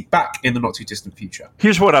like to see back in the not too distant future?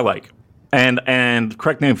 Here's what I like, and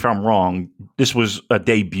correct me if I'm wrong, this was a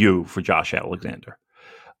debut for Josh Alexander.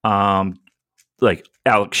 Like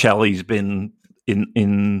Alex Shelley's been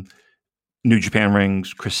in New Japan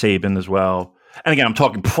rings, Chris Sabin as well. And again, I'm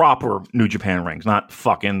talking proper New Japan rings, not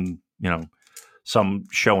fucking, some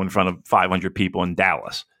show in front of 500 people in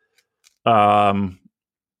Dallas. Speedball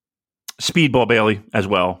Bailey as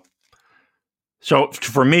well. So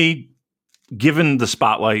for me, given the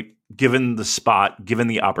spotlight, given the spot, given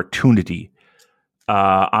the opportunity,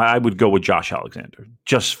 I would go with Josh Alexander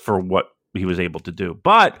just for what he was able to do.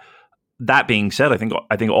 But that being said, I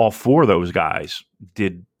think all 4 of those guys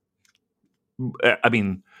did. I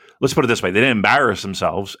mean, let's put it this way: they didn't embarrass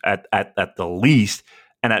themselves at the least,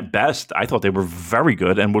 and at best, I thought they were very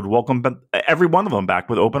good and would welcome every one of them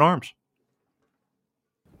back with open arms.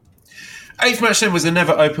 8th match then was a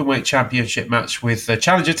Never Openweight Championship match with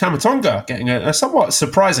challenger Tama Tonga getting a somewhat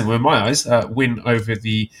surprising, in my eyes, win over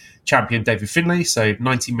the champion David Finlay. So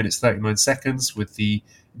 19 minutes 39 seconds with the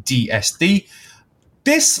DSD.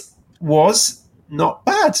 This was not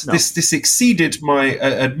bad. No. This exceeded my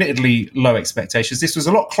admittedly low expectations. This was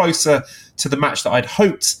a lot closer to the match that I'd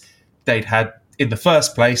hoped they'd had in the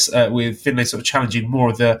first place, with Finlay sort of challenging more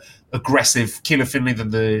of the aggressive Killer Finlay than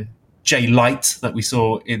the Jay Light that we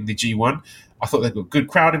saw in the G1. I thought they got good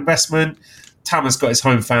crowd investment. Tama's got his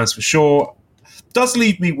home fans for sure. Does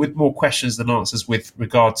leave me with more questions than answers with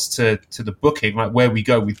regards to the booking, like where we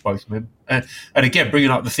go with both men. And again, bringing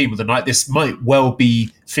up the theme of the night, this might well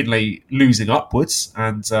be Finlay losing upwards.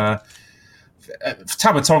 And Tama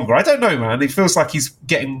Tonga, I don't know, man. It feels like he's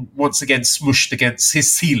getting once again smushed against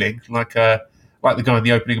his ceiling, like the guy in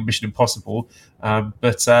the opening of Mission Impossible.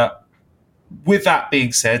 But with that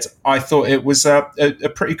being said, I thought it was a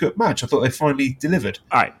pretty good match. I thought they finally delivered.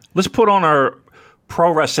 All right, let's put on our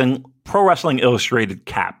Pro Wrestling Illustrated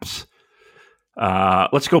caps.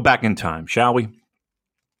 Let's go back in time, shall we?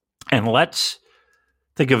 And let's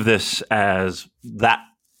think of this as that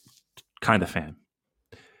kind of fan.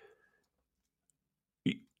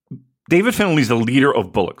 David Finley's the leader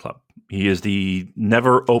of Bullet Club. He is the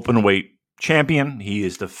Never Openweight champion. He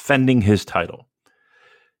is defending his title.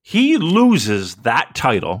 He loses that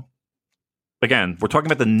title. Again, we're talking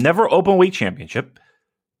about the Never Openweight Championship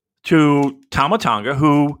to Tama Tonga,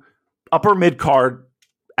 who upper mid-card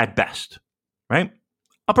at best, right?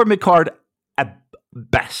 Upper mid-card at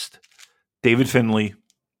best. David Finlay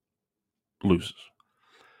loses.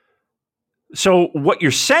 So what you're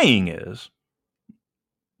saying is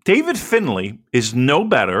David Finlay is no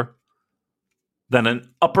better than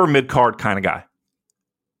an upper mid-card kind of guy,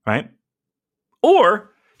 right?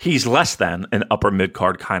 Or he's less than an upper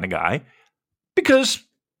mid-card kind of guy because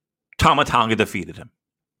Tama Tonga defeated him.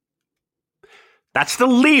 That's the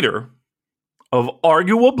leader of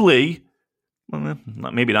arguably, well,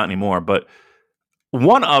 maybe not anymore, but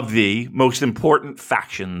one of the most important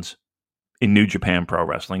factions in New Japan Pro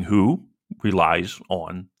Wrestling who relies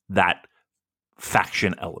on that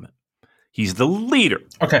faction element. He's the leader.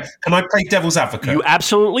 Okay, can I play devil's advocate? You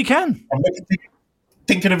absolutely can. I'm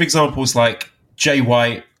thinking of examples like Jay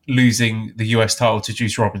White losing the US title to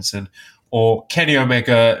Juice Robinson, or Kenny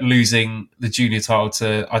Omega losing the junior title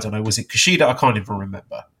to, I don't know, was it Kushida? I can't even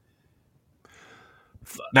remember.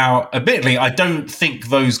 Now, admittedly, I don't think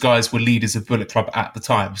those guys were leaders of Bullet Club at the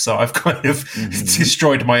time, so I've kind of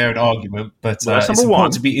destroyed my own argument. But it's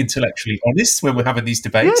important to be intellectually honest when we're having these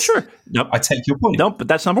debates. Yeah, sure. Nope. I take your point. Nope, but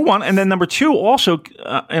that's number one. And then number two, also,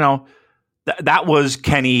 that was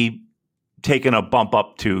Kenny taking a bump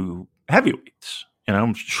up to heavyweights,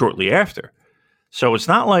 shortly after. So it's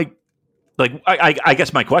not like I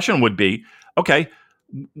guess my question would be, okay,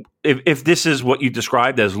 if this is what you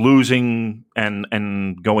described as losing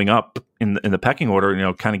and going up in the pecking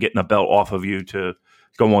order, kind of getting a belt off of you to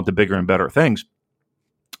go on to bigger and better things,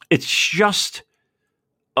 it's just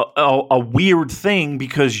a weird thing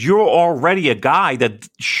because you're already a guy that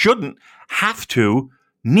shouldn't have to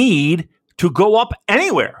need to go up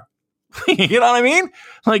anywhere. You know what I mean?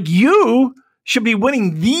 Like, you should be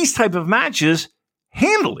winning these type of matches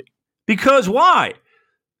handily. Because why?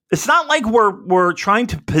 It's not like we're trying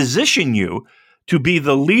to position you to be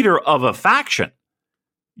the leader of a faction.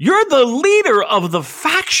 You're the leader of the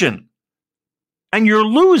faction. And you're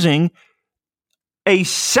losing a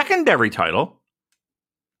secondary title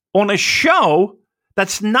on a show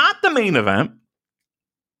that's not the main event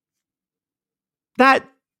that,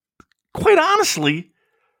 quite honestly,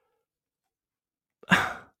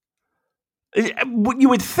 what you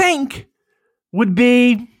would think would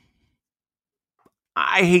be,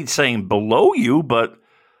 I hate saying below you, but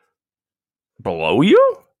below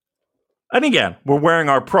you? And again, we're wearing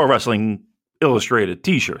our Pro Wrestling Illustrated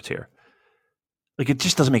t-shirts here. Like, it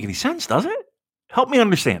just doesn't make any sense, does it? Help me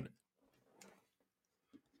understand it.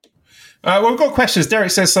 Well, we've got questions.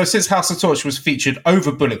 Derek says, so since House of Torture was featured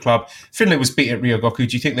over Bullet Club, Finlay was beat at Ryogoku.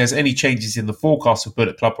 Do you think there's any changes in the forecast of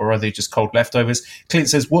Bullet Club, or are they just cold leftovers? Clint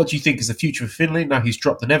says, what do you think is the future of Finlay? Now he's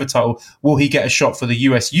dropped the Never title. Will he get a shot for the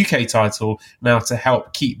US UK title now to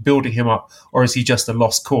help keep building him up, or is he just a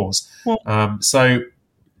lost cause? Well, I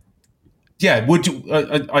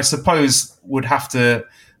suppose would have to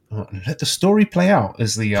let the story play out,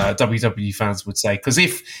 as the WWE fans would say. Because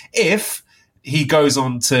if he goes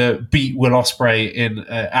on to beat Will Ospreay in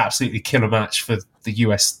an absolutely killer match for the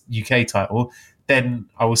US UK title, then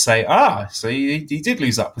I will say, so he did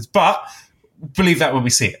lose upwards. But believe that when we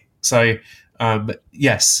see it. So,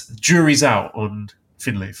 yes, jury's out on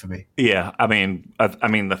Finlay for me. Yeah, I mean,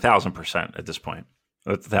 1,000% at this point.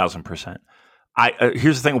 1,000%.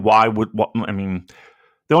 Here's the thing.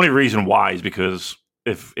 The only reason why is because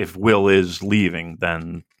if Will is leaving,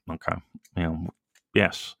 then okay,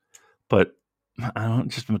 yes, but I don't.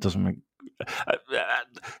 Just it doesn't make.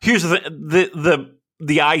 Here's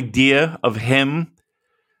the idea of him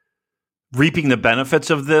reaping the benefits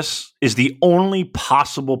of this is the only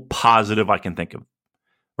possible positive I can think of.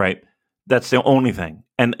 Right, that's the only thing,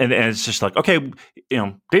 and it's just like, okay,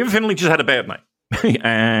 David Finlay just had a bad night.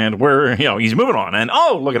 And he's moving on, and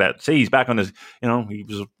look at that! See, he's back on his. He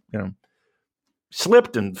was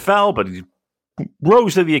slipped and fell, but he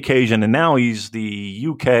rose to the occasion, and now he's the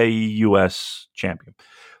UK US champion.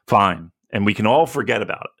 Fine, and we can all forget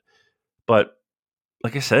about it. But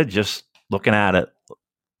like I said, just looking at it,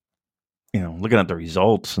 looking at the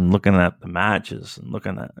results and looking at the matches and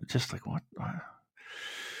looking at just like what.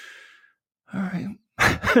 All right.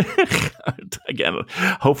 Again,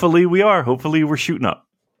 hopefully we're shooting up.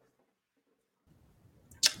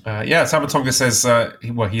 Tamatonga says he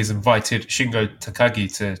has invited Shingo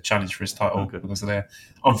Takagi to challenge for his title because of their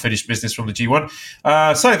unfinished business from the G1.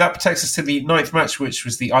 So that takes us to the 9th match, which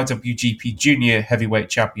was the IWGP Junior Heavyweight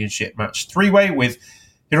Championship match 3-way, with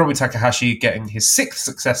Hiromu Takahashi getting his 6th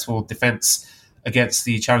successful defense against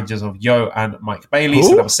the challengers of Yo and Mike Bailey. Ooh.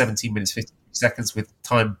 So that was 17 minutes 50 seconds with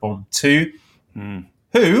Time Bomb 2.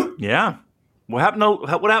 Who? Yeah. What happened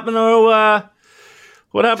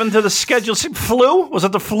to the schedule? Flu? Was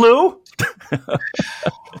it the flu?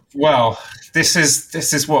 Well, this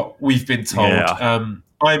is what we've been told. Yeah.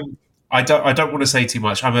 I don't want to say too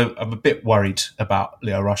much. I'm a bit worried about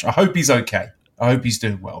Lio Rush. I hope he's okay. I hope he's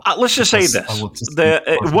doing well. Let's just say this: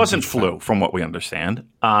 it wasn't flu, from what we understand,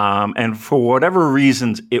 and for whatever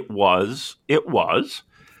reasons, it was.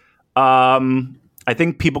 I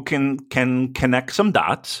think people can connect some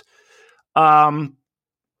dots.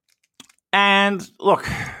 And look,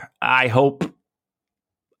 I hope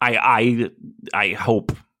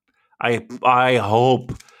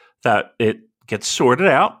that it gets sorted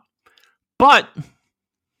out. But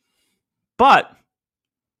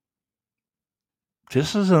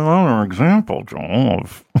this is another example, Joel,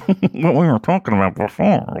 of what we were talking about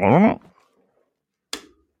before, wasn't it?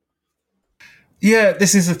 Yeah,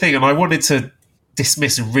 this is the thing, and I wanted to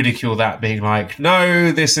dismiss and ridicule that, being like,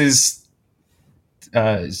 no, this is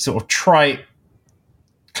sort of trite,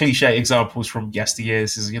 cliche examples from yesteryear.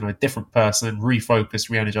 This is, a different person, refocused,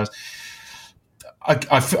 re-energized.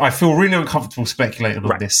 I feel really uncomfortable speculating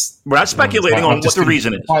on this. We're not speculating on what the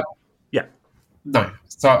reason is. Yeah. No.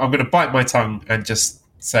 So I'm going to bite my tongue and just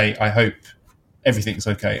say I hope everything's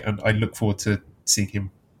okay, and I look forward to seeing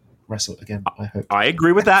him wrestle again. I hope. I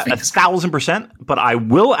agree with that 1,000%, but I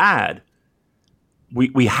will add,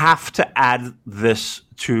 we have to add this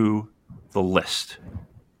to the list,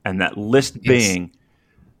 and that list being,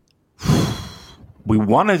 we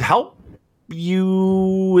want to help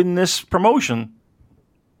you in this promotion.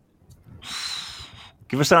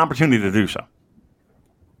 Give us an opportunity to do so.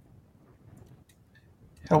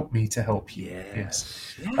 Help me to help you.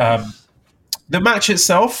 Yes. The match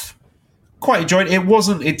itself, quite enjoyed.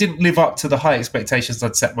 It didn't live up to the high expectations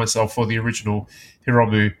I'd set myself for the original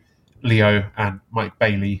Hiromu, Leo, and Mike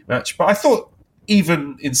Bailey match, but I thought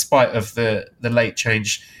even in spite of the late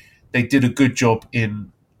change, they did a good job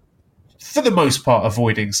in, for the most part,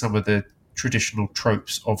 avoiding some of the traditional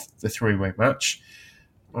tropes of the three-way match.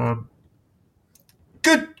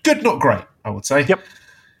 Good, not great, I would say. Yep.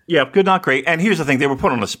 Yeah, good, not great. And here's the thing. They were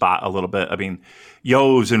put on the spot a little bit. I mean,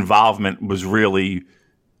 Yo's involvement was really,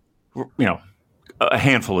 a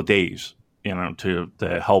handful of days,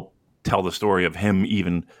 to help tell the story of him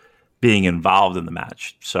even being involved in the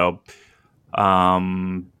match. So, I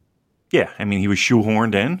mean, he was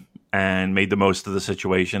shoehorned in and made the most of the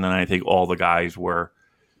situation. And I think all the guys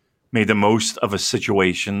made the most of a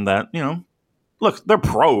situation that, look, they're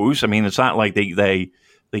pros. I mean, it's not like they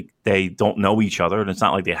don't know each other, and it's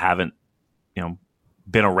not like they haven't,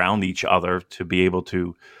 been around each other to be able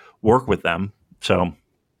to work with them. So,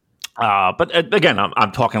 but again,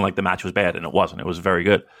 I'm talking like the match was bad, and it wasn't. It was very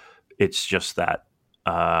good. It's just that,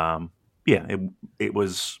 it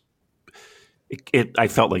was. I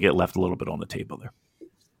felt like it left a little bit on the table there.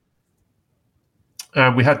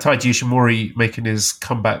 We had Taiji Ishimori making his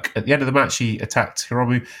comeback at the end of the match. He attacked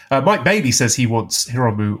Hiromu. Mike Bailey says he wants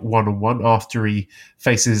Hiromu one-on-one after he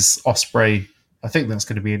faces Ospreay. I think that's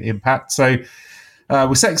going to be an Impact. So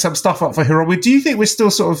we're setting some stuff up for Hiromu. Do you think we're still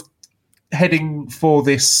sort of heading for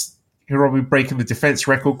this Hiromu breaking the defense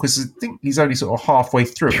record? Because I think he's only sort of halfway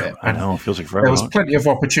through it. I know, it feels like forever. There was plenty of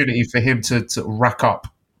opportunity for him to rack up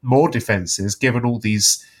more defenses, given all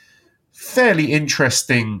these fairly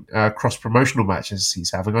interesting cross-promotional matches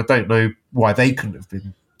he's having. I don't know why they couldn't have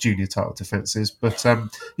been junior title defenses, but do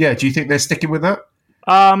you think they're sticking with that?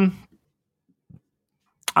 I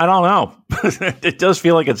don't know. It does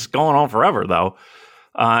feel like it's going on forever, though.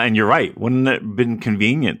 And you're right. Wouldn't it have been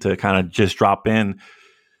convenient to kind of just drop in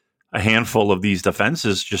a handful of these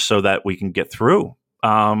defenses just so that we can get through?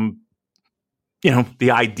 The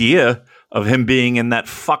idea of him being in that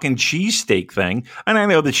fucking cheesesteak thing. And I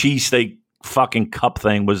know the cheesesteak fucking cup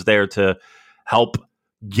thing was there to help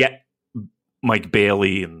get Mike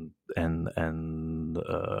Bailey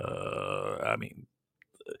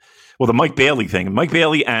the Mike Bailey thing. Mike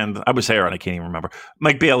Bailey and, I would say, I can't even remember.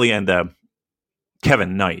 Mike Bailey and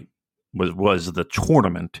Kevin Knight was the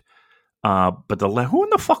tournament. But who in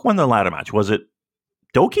the fuck won the ladder match? Was it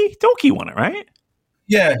Doki? Doki won it, right?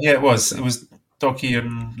 Yeah, it was. It was Doki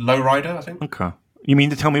and Lowrider, I think. Okay. You mean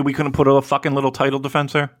to tell me we couldn't put a fucking little title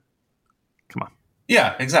defense there? Come on.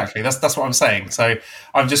 Yeah, exactly. That's what I'm saying. So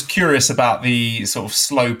I'm just curious about the sort of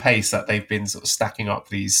slow pace that they've been sort of stacking up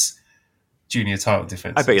these junior title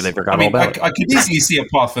defenses. I bet you they forgot all about it. I could easily see a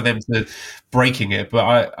path for them to breaking it,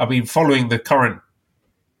 but I mean, following the current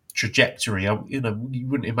trajectory, you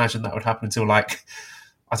wouldn't imagine that would happen until like,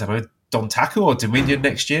 I don't know, Don Taco or Dominion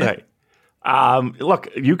next year. Right. Look,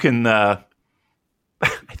 you can. I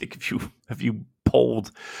think if you polled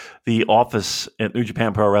the office at New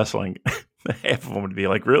Japan Pro Wrestling, half of them would be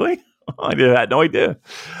like, "Really? I had no idea."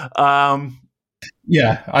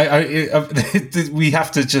 We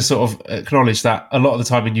have to just sort of acknowledge that a lot of the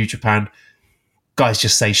time in New Japan, guys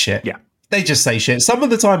just say shit. Yeah, they just say shit. Some of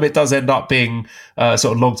the time, it does end up being sort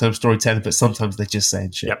of long-term storytelling, but sometimes they're just saying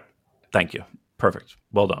shit. Yep. Thank you. Perfect.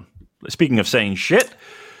 Well done. Speaking of saying shit,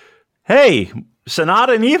 hey,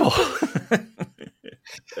 Sonata and Evil.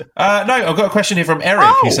 No, I've got a question here from Eric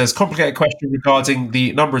who says, complicated question regarding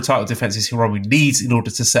the number of title defenses Hiromu needs in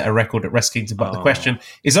order to set a record at Wrestle Kingdom, but the question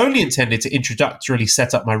is only intended to introductorily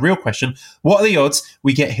set up my real question. What are the odds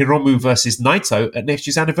we get Hiromu versus Naito at next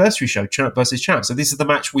year's anniversary show, champ versus champ? So this is the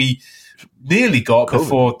match we nearly got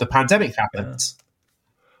before the pandemic happened.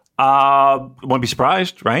 Won't be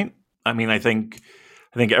surprised, right? I mean, I think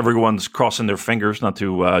everyone's crossing their fingers, not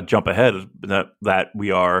to jump ahead, that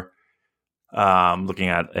we are looking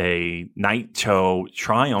at a Naito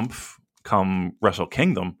triumph come Wrestle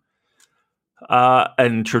Kingdom.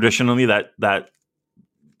 And traditionally that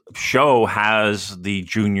show has the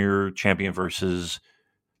junior champion versus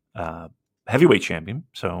heavyweight champion.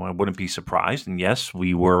 So I wouldn't be surprised. And yes,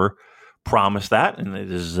 we were promised that, and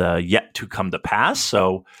it is yet to come to pass.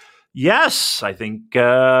 So yes, I think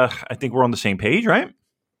we're on the same page, right?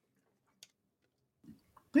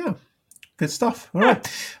 Yeah. Good stuff. All right.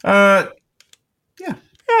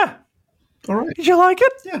 Yeah. All right. Did you like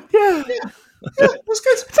it? Yeah. That's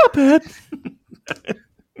good. It's not bad.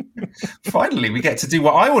 Finally, we get to do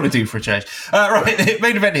what I want to do for a change. Right, the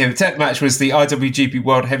main event here, the 10th match was the IWGP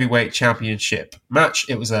World Heavyweight Championship match.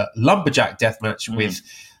 It was a lumberjack death match with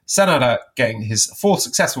Sanada getting his fourth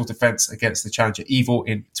successful defense against the challenger Evil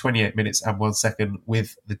in 28 minutes and 1 second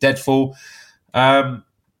with the deadfall. You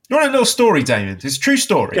want a little story, Damien? It's a true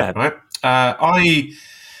story, right? I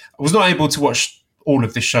was not able to watch all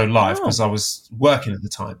of this show live because I was working at the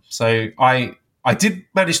time. So I I did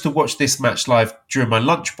manage to watch this match live during my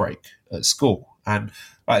lunch break at school. And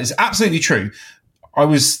it's absolutely true. I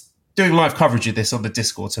was doing live coverage of this on the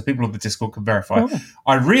Discord, so people on the Discord can verify. Oh.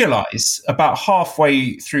 I realised about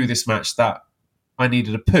halfway through this match that I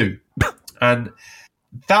needed a poo. And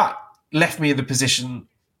that left me in the position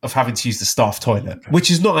of having to use the staff toilet, which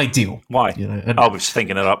is not ideal. Why? And I was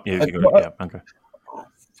thinking it up. Okay.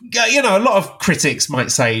 A lot of critics might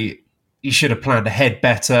say you should have planned ahead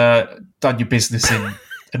better, done your business in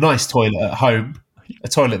a nice toilet at home, a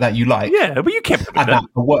toilet that you like. Yeah, but you can't.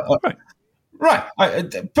 Right.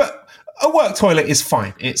 But a work toilet is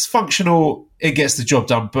fine. It's functional. It gets the job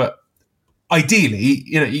done. But ideally,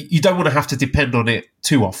 you don't want to have to depend on it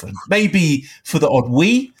too often. Maybe for the odd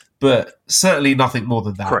wee, but certainly nothing more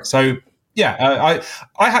than that. Correct. So, yeah,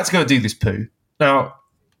 I had to go and do this poo. Now,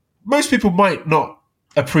 most people might not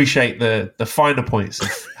appreciate the finer points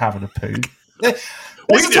of having a poo.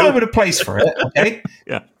 There's a time and a place for it, okay?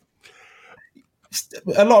 Yeah.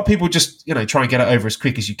 A lot of people just, try and get it over as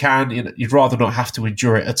quick as you can. You'd rather not have to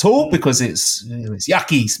endure it at all because it's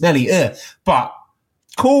yucky, smelly, But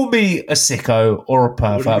call me a sicko or a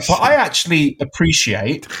pervert, but I actually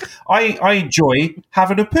appreciate, I enjoy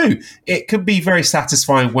having a poo. It can be very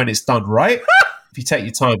satisfying when it's done right, if you take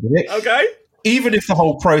your time with it. Okay. Even if the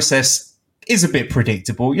whole process is a bit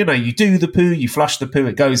predictable. You do the poo, you flush the poo,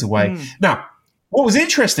 it goes away. Now, what was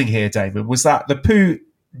interesting here, Damon, was that the poo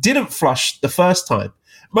didn't flush the first time.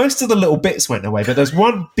 Most of the little bits went away, but there's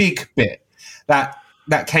one big bit that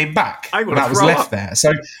came back that was left there.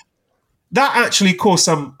 So that actually caused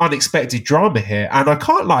some unexpected drama here, and I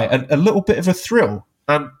can't lie, a little bit of a thrill.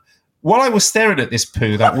 And while I was staring at this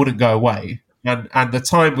poo that wouldn't go away, and the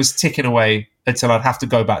time was ticking away until I'd have to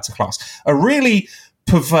go back to class, a really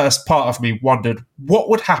perverse part of me wondered what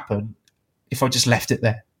would happen if I just left it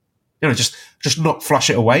there. Just not flush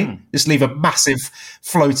it away. Just leave a massive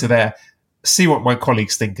floater there. See what my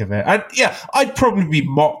colleagues think of it. And yeah, I'd probably be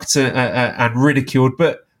mocked and ridiculed,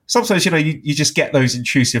 but sometimes, you just get those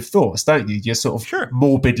intrusive thoughts, don't you? You're sort of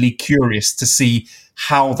morbidly curious to see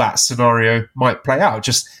how that scenario might play out.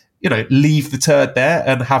 Just, leave the turd there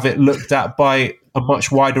and have it looked at by a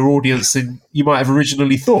much wider audience than you might have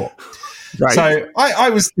originally thought. Right. So I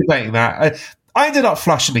was debating that. I ended up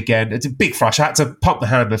flushing again. It's a big flush. I had to pump the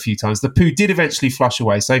handle a few times. The poo did eventually flush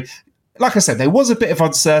away. So, like I said, there was a bit of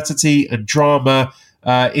uncertainty and drama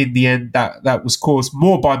in the end that was caused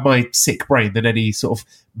more by my sick brain than any sort of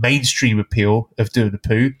mainstream appeal of doing a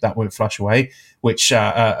poo that won't flush away, which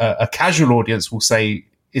a casual audience will say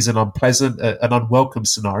is an unpleasant, an unwelcome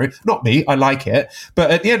scenario. Not me. I like it.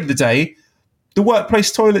 But at the end of the day, the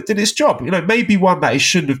workplace toilet did its job. Maybe one that it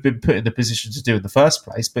shouldn't have been put in the position to do in the first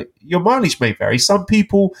place, but your mileage may vary. Some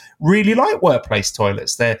people really like workplace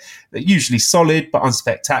toilets. They're usually solid but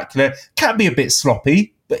unspectacular. Can be a bit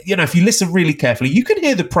sloppy, but if you listen really carefully, you can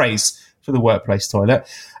hear the praise for the workplace toilet.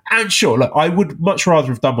 And sure, look, I would much rather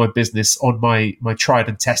have done my business on my tried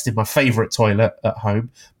and tested, my favourite toilet at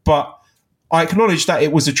home, but I acknowledge that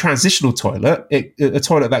it was a transitional toilet, a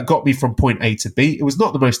toilet that got me from point A to B. It was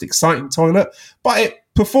not the most exciting toilet, but it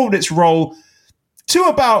performed its role to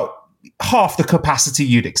about half the capacity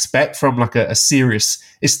you'd expect from like a serious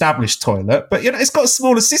established toilet. But it's got a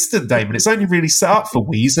smaller system, Damon. It's only really set up for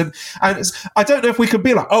wheeze, and I don't know if we could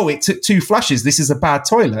be like, oh, it took 2 flushes, this is a bad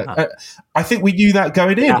toilet. I think we knew that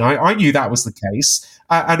going in. Yeah. I knew that was the case,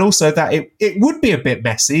 and also that it would be a bit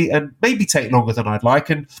messy and maybe take longer than I'd like,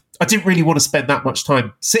 and I didn't really want to spend that much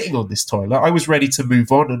time sitting on this toilet. I was ready to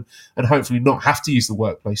move on and hopefully not have to use the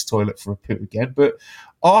workplace toilet for a poo again. But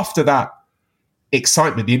after that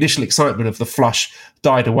excitement, the initial excitement of the flush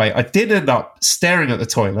died away, I did end up staring at the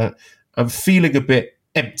toilet and feeling a bit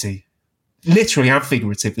empty, literally and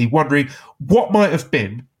figuratively, wondering what might have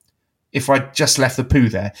been if I just left the poo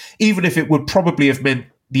there, even if it would probably have meant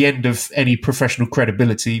the end of any professional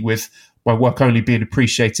credibility, with my work only being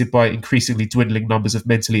appreciated by increasingly dwindling numbers of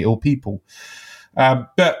mentally ill people.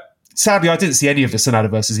 But sadly, I didn't see any of the Sonata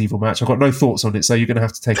versus Evil match. I've got no thoughts on it, so you're going to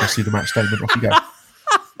have to take us through the match statement. Off you go.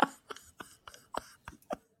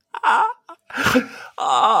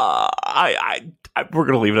 We're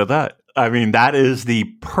going to leave it at that. I mean, that is the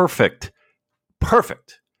perfect,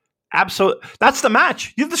 absolute. That's the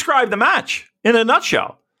match. You described the match in a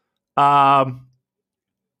nutshell.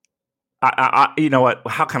 You know what?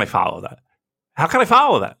 How can I follow that?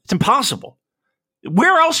 It's impossible.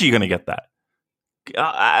 Where else are you going to get that?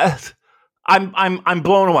 I'm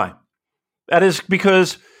blown away. That is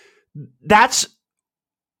because that's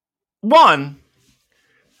one,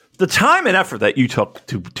 the time and effort that you took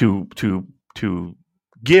to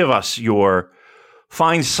give us your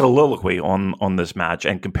fine soliloquy on this match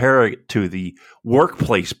and compare it to the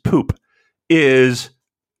workplace poop is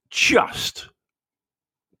just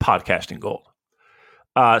podcasting gold.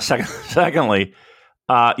 Secondly,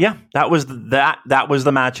 that was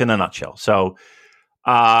the match in a nutshell. So,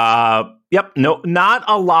 no, not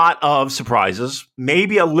a lot of surprises.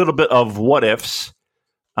 Maybe a little bit of what ifs.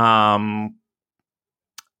 And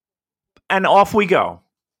off we go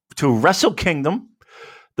to Wrestle Kingdom,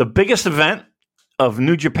 the biggest event of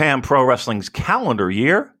New Japan Pro Wrestling's calendar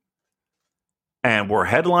year. And we're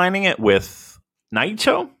headlining it with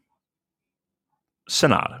Naito,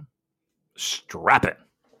 Sonata. Strap it.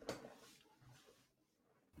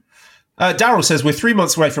 Daryl says, we're 3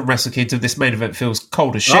 months away from Wrestle Kingdom. This main event feels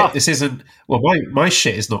cold as shit. Oh. This isn't... Well, my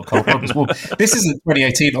shit is not cold. Mine was warm. This isn't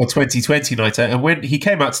 2018 or 2020 Naito. And when he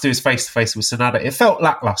came out to do his face-to-face with Sonata, it felt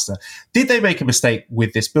lackluster. Did they make a mistake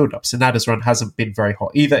with this build-up? Sonata's run hasn't been very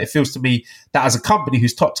hot either. It feels to me that as a company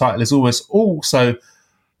whose top title is always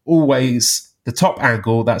the top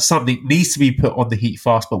angle, that something needs to be put on the heat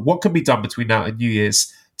fast. But what can be done between now and New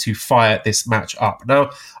Year's to fire this match up? Now,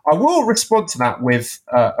 I will respond to that with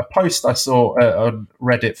a post I saw on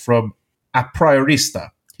Reddit from A Priorista.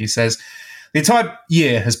 He says, the entire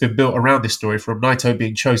year has been built around this story, from Naito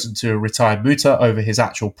being chosen to retire Muta over his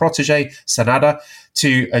actual protege, Sanada,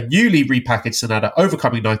 to a newly repackaged Sanada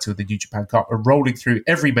overcoming Naito in the New Japan Cup and rolling through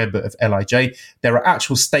every member of LIJ. There are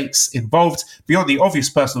actual stakes involved. Beyond the obvious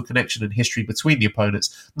personal connection and history between the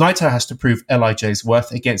opponents, Naito has to prove LIJ's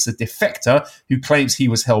worth against a defector who claims he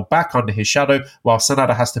was held back under his shadow, while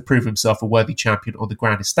Sanada has to prove himself a worthy champion on the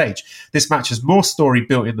grandest stage. This match has more story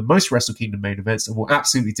built in than most Wrestle Kingdom main events and will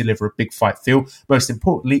absolutely deliver a big fight feel. Most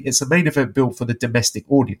importantly, it's a main event built for the domestic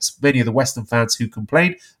audience. Many of the Western fans who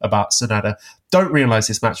complain about Sanada don't realise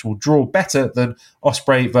this match will draw better than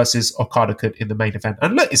Ospreay versus Okada could in the main event.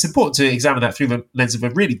 And look, it's important to examine that through the lens of a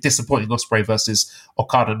really disappointing Ospreay versus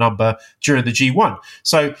Okada number during the G1.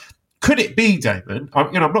 So could it be, Damon,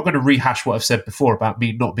 I'm not going to rehash what I've said before about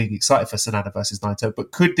me not being excited for Sanada versus Naito,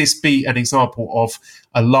 but could this be an example of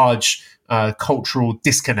a large cultural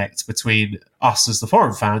disconnect between us as the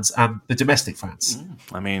foreign fans and the domestic fans?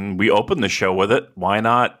 I mean, we opened the show with it. Why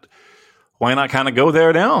not kind of go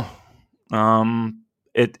there now?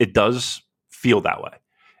 It does feel that way.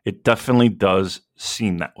 It definitely does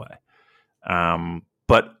seem that way.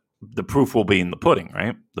 But the proof will be in the pudding,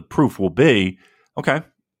 right? The proof will be, okay,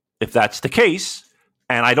 if that's the case,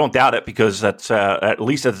 and I don't doubt it, because that's at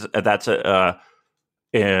least that's an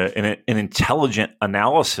intelligent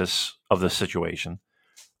analysis of the situation.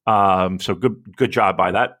 So good job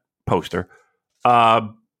by that poster. That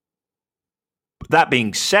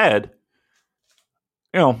being said,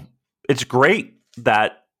 it's great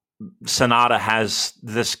that Sonata has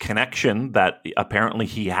this connection that apparently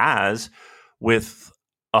he has with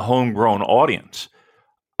a homegrown audience.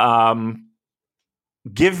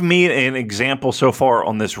 Give me an example so far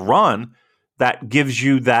on this run that gives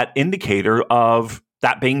you that indicator of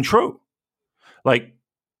that being true. Like,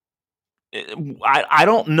 I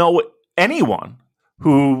don't know anyone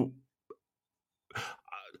who...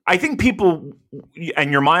 I think people,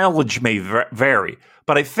 and your mileage may vary,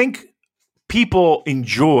 but I think people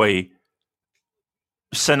enjoy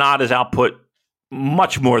Sonata's output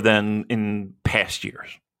much more than in past years,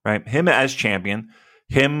 right? Him as champion,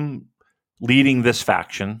 him leading this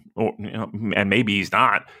faction, and maybe he's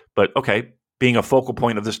not, but okay, being a focal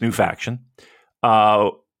point of this new faction,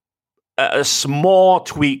 small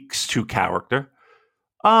tweaks to character,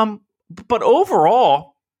 but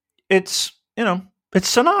overall, it's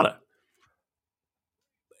Sonata.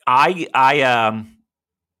 I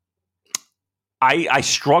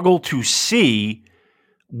struggle to see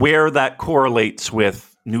where that correlates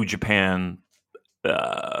with New Japan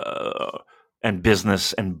and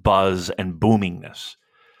business and buzz and boomingness.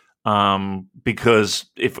 Because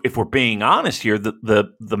if we're being honest here,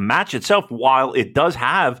 the match itself, while it does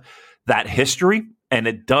have that history and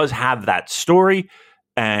it does have that story,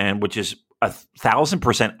 and which is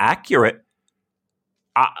 1,000% accurate,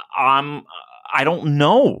 I don't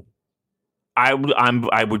know. I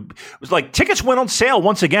would. It was like tickets went on sale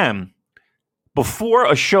once again before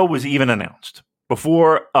a show was even announced,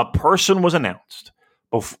 before a person was announced.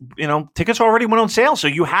 Tickets already went on sale, so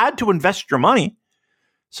you had to invest your money.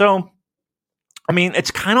 So, I mean,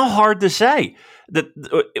 it's kind of hard to say that.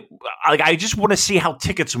 I just want to see how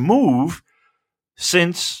tickets move,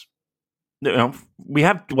 since we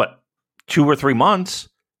have 2 or 3 months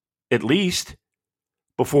at least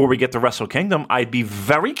before we get to Wrestle Kingdom. I'd be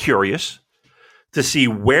very curious to see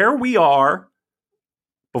where we are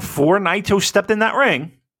before Naito stepped in that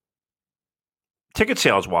ring, ticket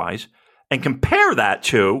sales wise, and compare that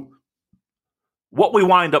to what we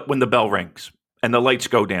wind up when the bell rings and the lights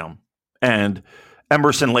go down and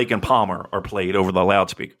Emerson, Lake, and Palmer are played over the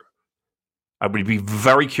loudspeaker. I would be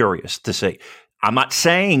very curious to see. I'm not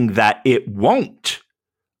saying that it won't.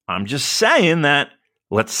 I'm just saying that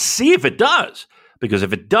let's see if it does. Because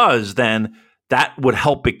if it does, then that would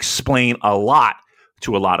help explain a lot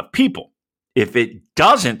to a lot of people. If it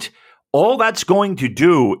doesn't, all that's going to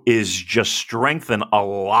do is just strengthen a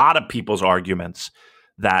lot of people's arguments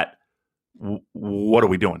that what are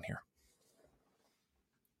we doing here?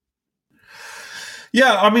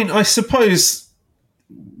 Yeah, I mean, I suppose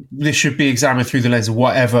this should be examined through the lens of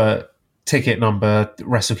whatever ticket number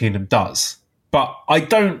Wrestle Kingdom does. But I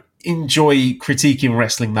don't enjoy critiquing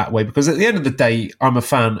wrestling that way, because at the end of the day, I'm a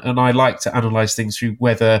fan and I like to analyze things through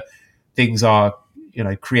whether things are,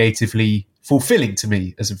 creatively fulfilling to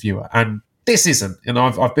me as a viewer. And this isn't. And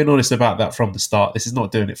I've been honest about that from the start. This is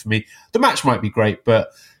not doing it for me. The match might be great,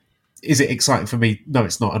 but is it exciting for me? No,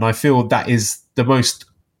 it's not. And I feel that is the most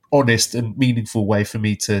honest and meaningful way for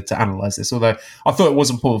me to analyze this. Although I thought it was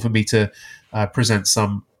important for me to present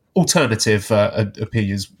some alternative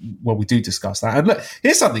opinions when we do discuss that. And look,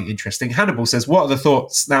 here's something interesting. Hannibal says, what are the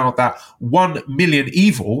thoughts now that 1 million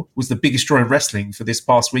Evil was the biggest draw in wrestling for this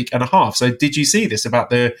past week and a half? So did you see this about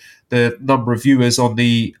the number of viewers on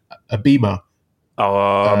the Abema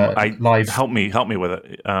live? Help me with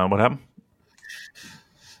it. What happened?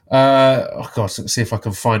 Oh God, let's see if I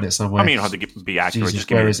can find it somewhere. I mean, you don't have to be accurate. Jesus, just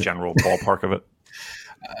give me a it? general ballpark of it.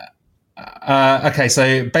 Okay,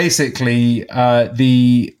 so basically,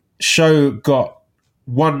 the show got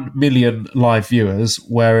 1 million live viewers,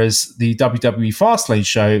 whereas the WWE Fastlane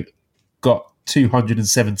show got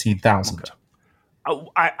 217,000.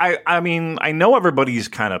 Okay. I mean, I know everybody's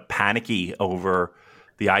kind of panicky over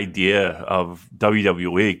the idea of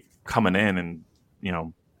WWE coming in and,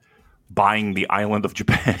 buying the island of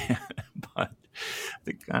Japan, but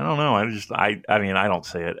I don't know. I mean, I don't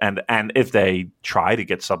see it. And if they try to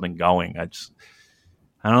get something going, I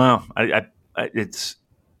don't know. It's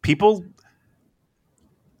people.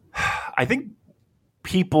 I think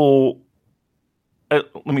people.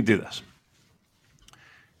 Let me do this.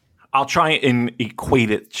 I'll try and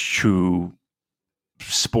equate it to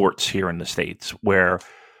sports here in the States, where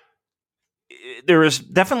there has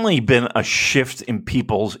definitely been a shift in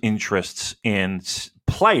people's interests in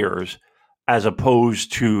players as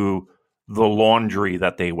opposed to the laundry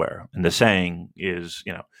that they wear. And the saying is,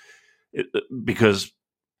 because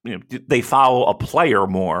they follow a player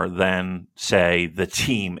more than, say, the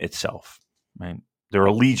team itself. Right? Their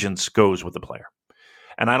allegiance goes with the player.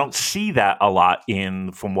 And I don't see that a lot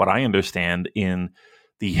from what I understand, in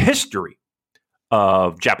the history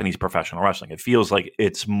of Japanese professional wrestling. It feels like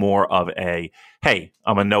it's more of a, hey,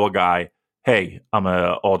 I'm a Noah guy. Hey, I'm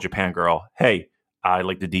a All Japan girl. Hey, I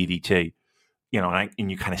like the DDT.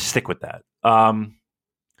 And you kind of stick with that. I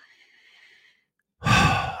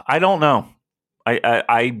don't know.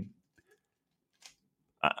 I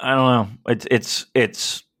don't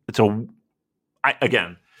know.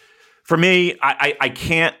 Again, for me, I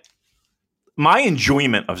can't. My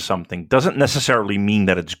enjoyment of something doesn't necessarily mean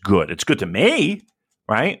that it's good. It's good to me,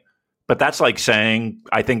 right? But that's like saying,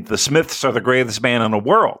 I think the Smiths are the greatest band in the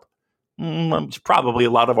world. There's probably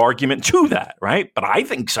a lot of argument to that, right? But I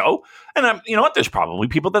think so. And you know what? There's probably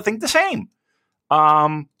people that think the same.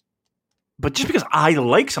 But just because I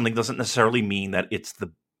like something doesn't necessarily mean that it's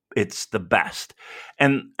the best.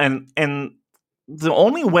 And the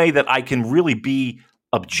only way that I can really be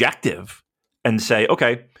objective and say,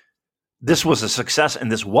 okay, this was a success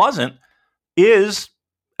and this wasn't, is,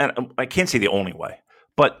 and I can't say the only way,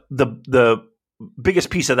 but the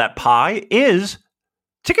biggest piece of that pie is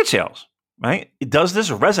ticket sales, right? Does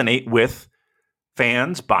this resonate with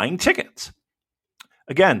fans buying tickets?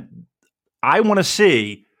 Again, I want to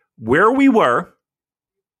see where we were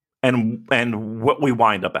and what we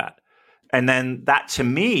wind up at. And then that, to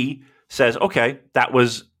me, says, okay,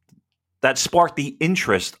 that sparked the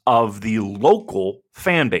interest of the local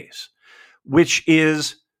fan base, which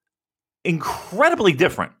is incredibly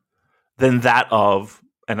different than that of,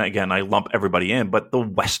 and again, I lump everybody in, but the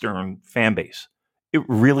Western fan base. It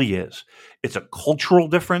really is. It's a cultural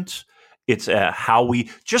difference. It's how we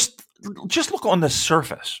just look on the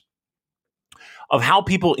surface of how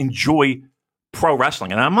people enjoy pro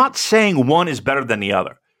wrestling. And I'm not saying one is better than the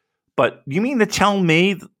other, but you mean to tell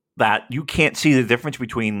me that you can't see the difference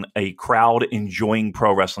between a crowd enjoying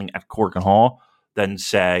pro wrestling at Corkin Hall than,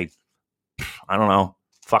 say, I don't know,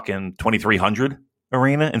 fucking 2300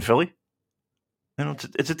 Arena in Philly?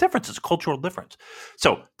 It's a difference. It's a cultural difference.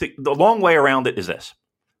 So the long way around it is this.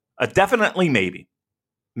 Definitely maybe.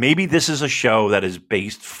 maybe this is a show that is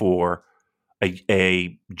based for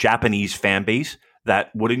a Japanese fan base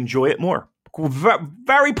that would enjoy it more.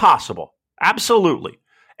 Very possible. Absolutely.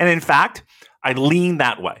 And in fact, I lean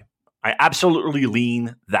that way. I absolutely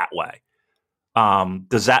lean that way.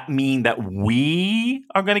 Does that mean that we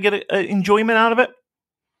are going to get enjoyment out of it?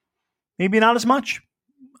 Maybe not as much.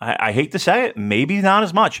 I hate to say it. Maybe not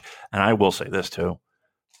as much. And I will say this too.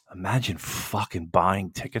 Imagine fucking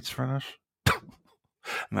buying tickets for this.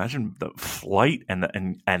 Imagine the flight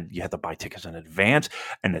and you had to buy tickets in advance,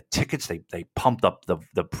 and the tickets they pumped up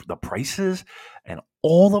the prices and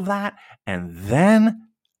all of that, and then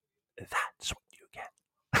that's what you get.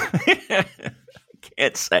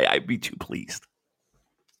 Can't say I'd be too pleased.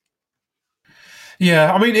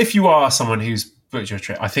 Yeah, I mean, if you are someone who's booked your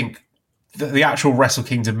trip, I think the actual Wrestle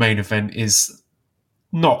Kingdom main event is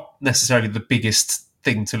not necessarily the biggest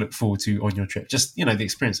thing to look forward to on your trip. Just, the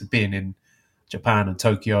experience of being in Japan and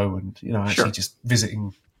Tokyo and, actually just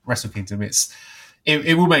visiting Wrestle Kingdom, it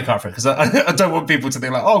will make up for it, because I don't want people to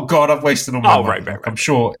think like, oh God, I've wasted all my money. Right. I'm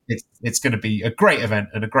sure it's going to be a great event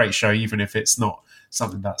and a great show, even if it's not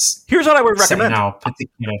something that's here's what I would recommend. Our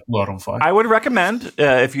particular world on fire. I would recommend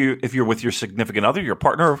if you're with your significant other, your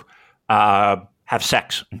partner, have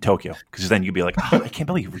sex in Tokyo, because then you'd be like, oh, I can't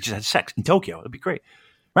believe we just had sex in Tokyo. It'd be great,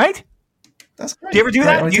 right? That's great. Do you ever do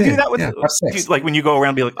that? Do you do that with like when you go around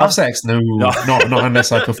and be like, have sex? No, not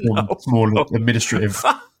unless I perform small administrative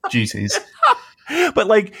duties. But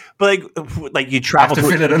like you travel to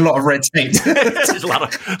fill in a lot of red tape. There's a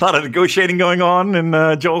lot of negotiating going on in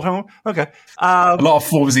Joel's home. Okay, a lot of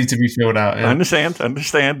forms need to be filled out. Yeah. I understand. A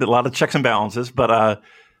lot of checks and balances, but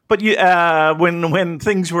you when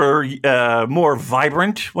things were more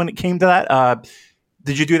vibrant when it came to that,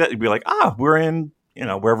 did you do that? You'd be like, we're in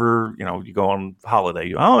wherever you go on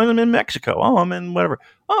holiday. Oh, I'm in Mexico. Oh, I'm in whatever.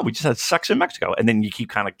 Oh, we just had sex in Mexico, and then you keep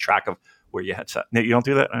kind of track of where you had sex. You don't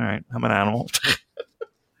do that? All right, I'm an animal.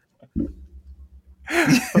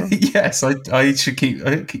 Yes, I should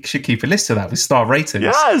keep a list of that with star ratings.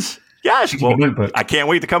 Yes. Well, I can't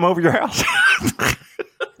wait to come over your house.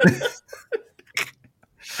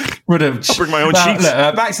 I'll bring my own sheets.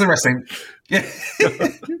 Look, back to the wrestling.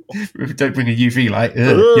 Don't bring a UV light.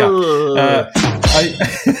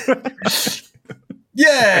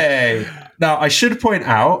 Yay! Now, I should point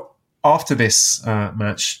out, after this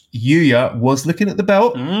match, Yuya was looking at the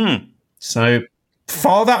belt. So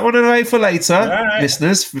file that one away for later,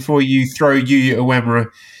 listeners, before you throw Yuya Uemura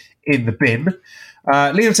in the bin.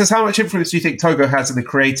 Liam says, how much influence do you think Togo has in the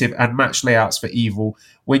creative and match layouts for Evil?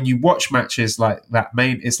 When you watch matches like that,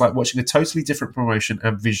 it's like watching a totally different promotion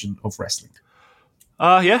and vision of wrestling.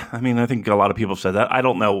 Yeah, I mean, I think a lot of people have said that. I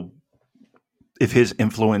don't know if his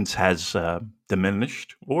influence has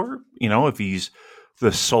diminished, or if he's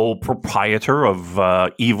the sole proprietor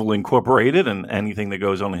of Evil Incorporated and anything that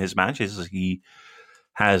goes on in his matches, he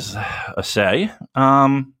has a say.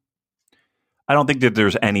 I don't think that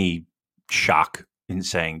there's any shock in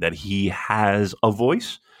saying that he has a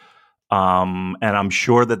voice. And I'm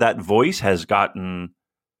sure that voice has gotten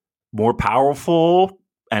more powerful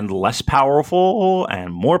and less powerful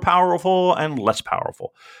and more powerful and less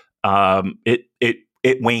powerful.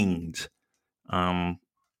 It waned.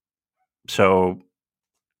 So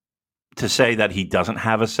to say that he doesn't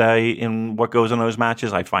have a say in what goes in those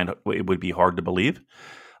matches, I find it would be hard to believe.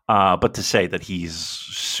 But to say that he's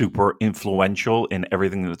super influential in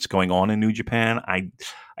everything that's going on in New Japan, I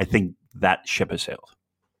think that ship has sailed.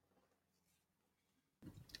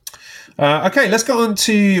 Okay, let's go on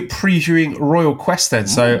to previewing Royal Quest then.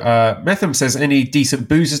 So Metham says, any decent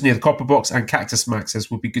boozers near the Copper Box? And Cactus Max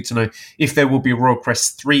says, would be good to know if there will be a Royal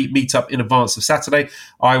Quest 3 meetup in advance of Saturday.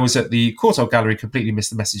 I was at the Courtauld Gallery, completely missed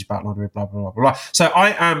the message about London, blah, blah, blah, blah. So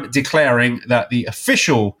I am declaring that the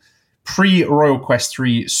official pre-Royal Quest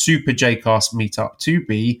 3 Super J-Cast meetup to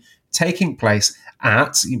be taking place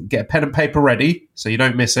at, get a pen and paper ready so you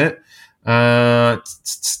don't miss it.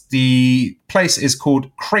 The place is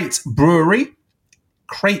called Crate Brewery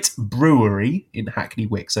in Hackney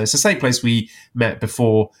Wick. So it's the same place we met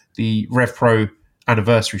before the Rev Pro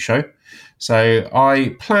anniversary show. So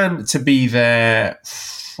I plan to be there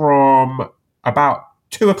from about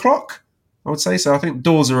 2:00, I would say. So I think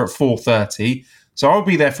doors are at 4:30. So I'll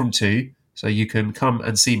be there from 2. So you can come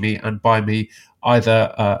and see me and buy me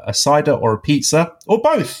either a cider or a pizza or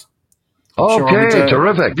both. Okay,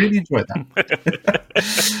 terrific. Really enjoyed that.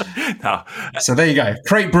 So there you go.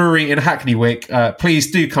 Crate Brewery in Hackney Wick. Please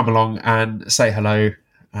do come along and say hello.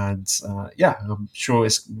 And I'm sure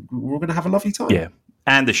we're going to have a lovely time. Yeah.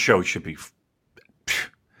 And the show should be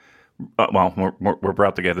Well, we're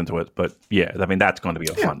about to get into it, but yeah, I mean that's going to be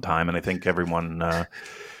a fun time, and I think everyone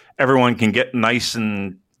can get nice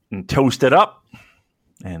and toasted up,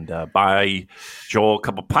 and buy Joel a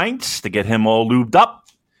couple pints to get him all lubed up,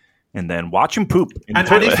 and then watch him poop. And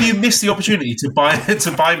if you miss the opportunity to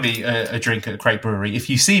buy me a drink at a Crate Brewery, if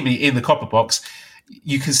you see me in the copper box,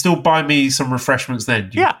 you can still buy me some refreshments then.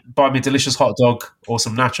 You buy me a delicious hot dog or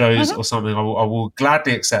some nachos or something. I will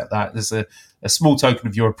gladly accept that. There's a small token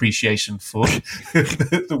of your appreciation for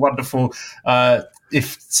the wonderful,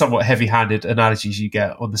 if somewhat heavy-handed analogies you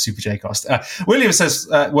get on the Super J Cast. William says,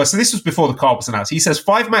 so this was before the card was announced. He says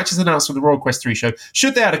 5 matches announced on the Royal Quest 3 show.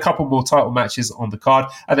 Should they add a couple more title matches on the card?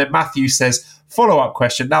 And then Matthew says, follow-up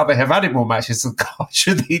question, now they have added more matches to the card,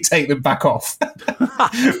 should they take them back off?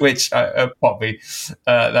 Which popped me.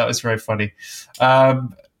 That was very funny.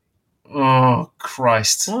 Oh,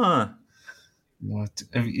 Christ. What? What?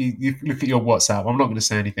 You look at your WhatsApp. I'm not going to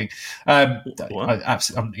say anything. I'm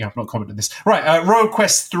not commenting on this. Right, Royal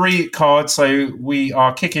Quest 3 card. So we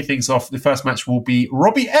are kicking things off. The first match will be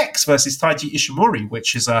Robbie X versus Taiji Ishimori,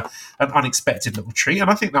 which is an unexpected little treat. And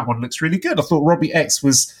I think that one looks really good. I thought Robbie X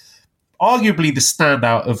was arguably the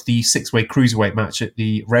standout of the 6-way cruiserweight match at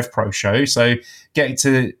the Rev Pro show. So getting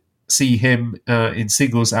to see him in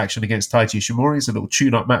singles action against Taiji Ishimori is a little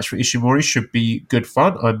tune-up match for Ishimori. Should be good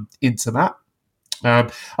fun. I'm into that.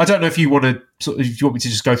 I don't know if you want to. If you want me to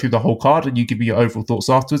just go through the whole card and you give me your overall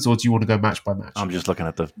thoughts afterwards, or do you want to go match by match? I'm just looking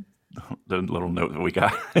at the little note that we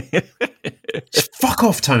got. Just fuck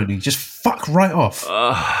off, Tony. Just fuck right off.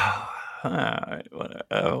 All right, what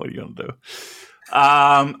are you gonna do?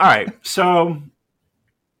 All right, so.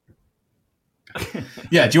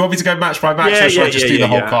 Yeah, do you want me to go match by match, or should I just do the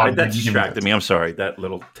whole card? That distracted me. I'm sorry. That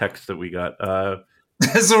little text that we got.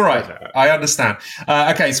 That's all right. I understand.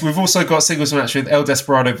 Okay, so we've also got singles match with El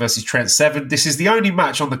Desperado versus Trent Seven. This is the only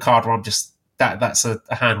match on the card where I'm just that's a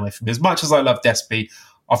hand wave for me. As much as I love Despy,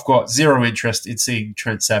 I've got zero interest in seeing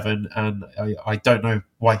Trent Seven, and I don't know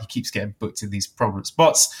why he keeps getting booked in these prominent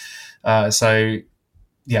spots. So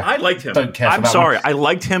yeah, I liked him. Don't care. I'm sorry, I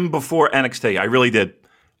liked him before NXT. I really did.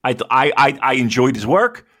 I enjoyed his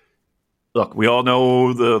work. Look, we all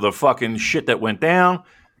know the fucking shit that went down.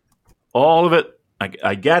 All of it.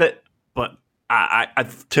 I get it, but I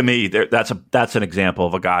to me, that's an example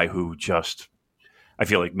of a guy who just, I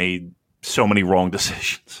feel like, made so many wrong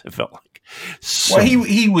decisions. It felt like. Well,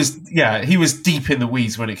 he was deep in the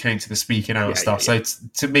weeds when it came to the speaking out stuff. So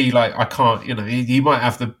to me, like, I can't, he might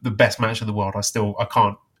have the best match in the world. I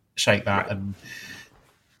can't shake that. Right. And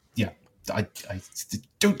yeah, I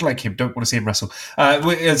don't like him. Don't want to see him wrestle.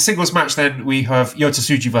 Singles match, then we have Yota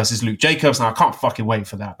Tsuji versus Luke Jacobs. Now, I can't fucking wait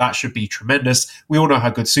for that. That should be tremendous. We all know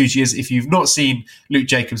how good Tsuji is. If you've not seen Luke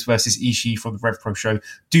Jacobs versus Ishii from the Rev Pro show,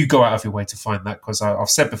 do go out of your way to find that, because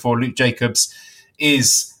I've said before, Luke Jacobs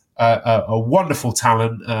is a wonderful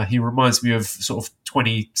talent. He reminds me of sort of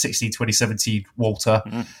 2016, 2017 Walter.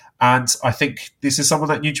 Mm-hmm. And I think this is someone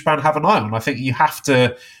that New Japan have an eye on. I think you have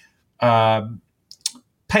to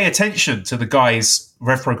pay attention to the guys,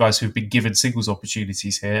 Rev Pro guys, who've been given singles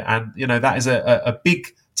opportunities here. And, that is a big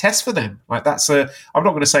test for them. Like, I'm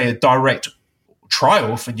not going to say a direct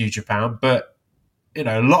trial for New Japan, but,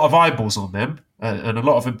 a lot of eyeballs on them and a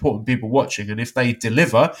lot of important people watching. And if they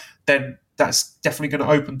deliver, then that's definitely going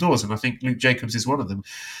to open doors, and I think Luke Jacobs is one of them.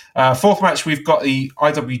 Fourth match, we've got the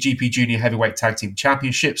IWGP Junior Heavyweight Tag Team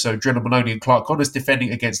Championship. So Drilla Maloney and Clark Connors defending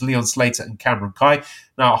against Leon Slater and Cameron Kai.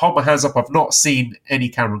 Now, I hold my hands up. I've not seen any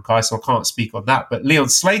Cameron Kai, so I can't speak on that. But Leon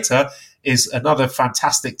Slater is another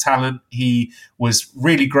fantastic talent. He was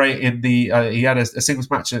really great in he had a singles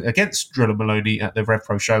match against Drilla Maloney at the Rev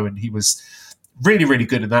Pro show, and he was really, really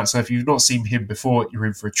good in that. So if you've not seen him before, you're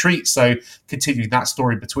in for a treat. So continuing that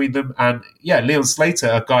story between them. And yeah, Leon Slater,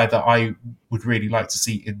 a guy that I would really like to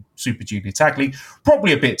see in Super Junior Tag League.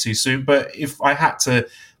 Probably a bit too soon, but if I had to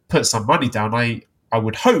put some money down, I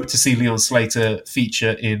would hope to see Leon Slater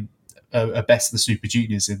feature in a Best of the Super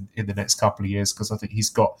Juniors in the next couple of years, because I think he's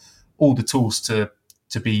got all the tools to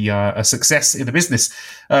be a success in the business.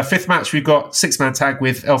 Fifth match, we've got 6-man tag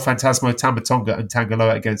with El Phantasmo, Tamba Tonga and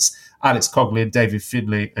Tangaloa against Alex Coughlin, David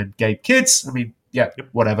Finlay and Gabe Kidd. I mean,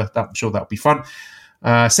 whatever. I'm sure that'll be fun.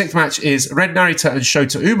 Sixth match is Ren Narita and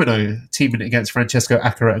Shota Umino teaming against Francesco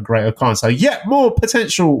Akira and Great O'Khan. So yet more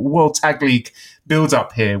potential World Tag League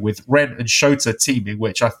build-up here with Ren and Shota teaming,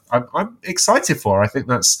 which I'm excited for. I think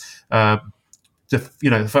that's the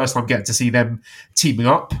first time getting to see them teaming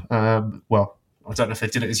up. I don't know if they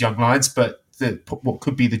did it as young lions, but what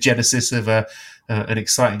could be the genesis of an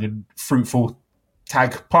exciting and fruitful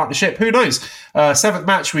tag partnership. Who knows? Seventh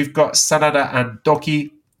match, we've got Sanada and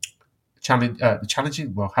Doki having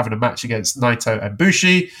a match against Naito and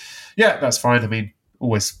Bushi. Yeah, that's fine. I mean,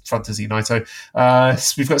 always fun to see Naito.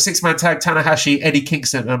 We've got 6-man tag, Tanahashi, Eddie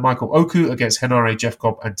Kingston, and Michael Oku against Henare, Jeff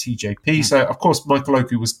Cobb, and TJP. So, of course, Michael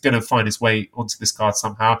Oku was going to find his way onto this card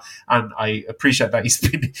somehow, and I appreciate that he's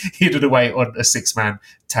been hidden away on a 6-man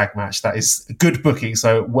tag match. That is good booking,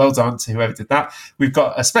 so well done to whoever did that. We've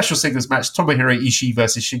got a special singles match, Tomohiro Ishii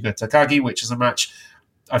versus Shingo Takagi, which is a match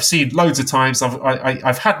I've seen loads of times.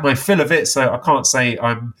 I've had my fill of it, so I can't say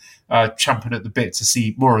I'm champing at the bit to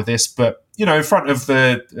see more of this. But, you know, in front of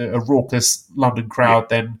a raucous London crowd,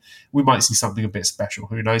 then we might see something a bit special.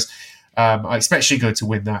 Who knows? I expect Shingo to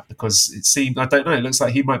win that because it seemed, I don't know, it looks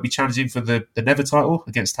like he might be challenging for the Never title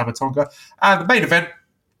against Tamatonga. And the main event,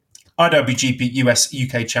 IWGP US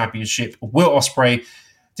UK Championship, Will Ospreay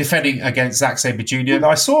defending against Zack Sabre Jr. Now,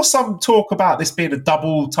 I saw some talk about this being a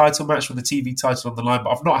double title match with the TV title on the line,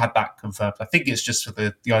 but I've not had that confirmed. I think it's just for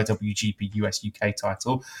the IWGP US UK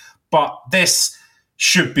title. But this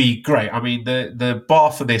should be great. I mean, the bar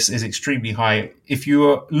for this is extremely high. If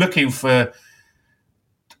you're looking for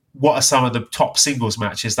what are some of the top singles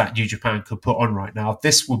matches that New Japan could put on right now,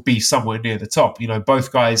 this would be somewhere near the top. You know,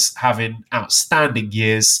 both guys having outstanding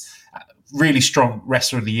years, really strong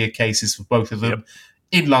Wrestler of the Year cases for both of them. Yep.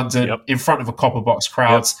 In London, in front of a copper box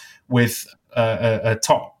crowd, with a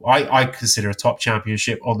top, I consider a top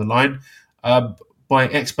championship on the line. My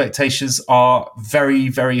expectations are very,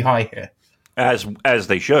 very high here, as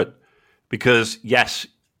they should, because yes,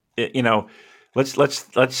 you know,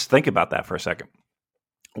 let's think about that for a second.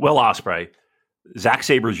 Will Ospreay, Zack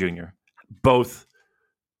Sabre Jr., both,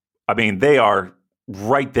 I mean, they are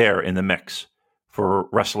right there in the mix for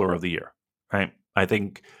Wrestler of the Year, right? I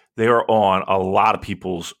think they are on a lot of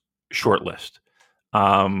people's short list.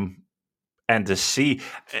 And to see,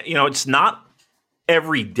 you know, it's not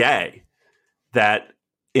every day that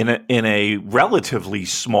in a relatively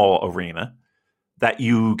small arena that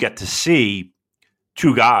you get to see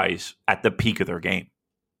two guys at the peak of their game,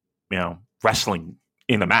 you know, wrestling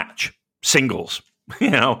in a match, singles, you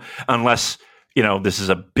know, unless, you know, this is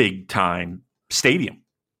a big time stadium.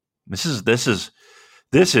 This is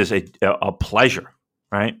a pleasure.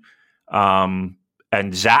 Right. And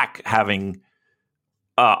Zach having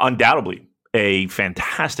undoubtedly a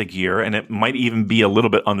fantastic year, and it might even be a little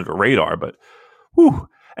bit under the radar, but whew.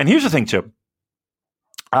 And here's the thing too.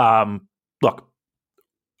 Look,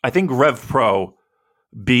 I think Rev Pro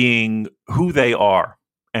being who they are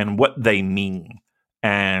and what they mean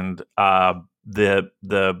and the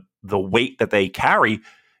weight that they carry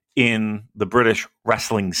in the British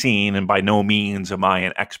wrestling scene, and by no means am I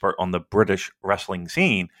an expert on the British wrestling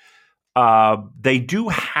scene, they do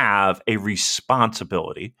have a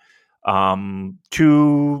responsibility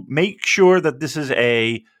to make sure that this is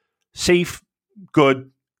a safe,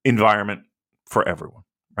 good environment for everyone,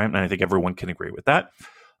 right? And I think everyone can agree with that.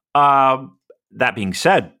 That being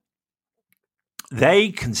said, they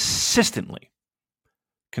consistently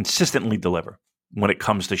deliver when it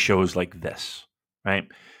comes to shows like this, right?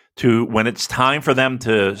 To when it's time for them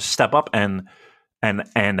to step up and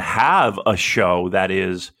have a show that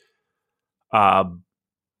is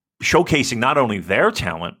showcasing not only their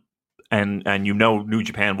talent, and you know New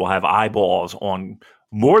Japan will have eyeballs on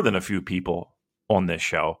more than a few people on this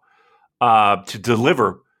show, to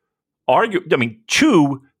deliver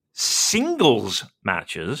two singles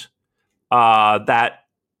matches that,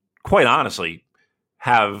 quite honestly,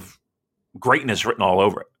 have greatness written all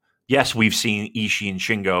over it. Yes, we've seen Ishii and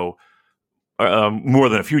Shingo more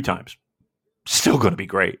than a few times. Still going to be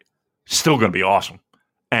great. Still going to be awesome.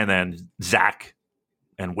 And then Zach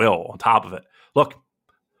and Will on top of it. Look,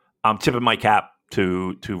 I'm tipping my cap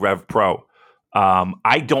to Rev Pro.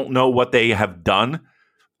 I don't know what they have done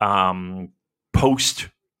post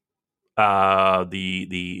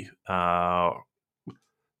the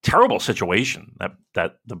terrible situation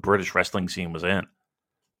that the British wrestling scene was in.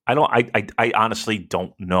 I honestly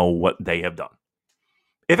don't know what they have done,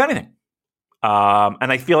 if anything.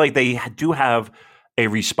 And I feel like they do have a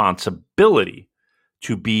responsibility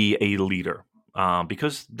to be a leader,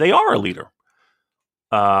 because they are a leader.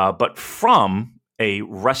 But from a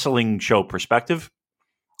wrestling show perspective,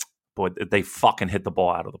 boy, they fucking hit the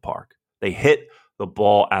ball out of the park. They hit the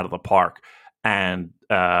ball out of the park. And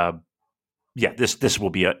this will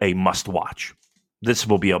be a must watch. This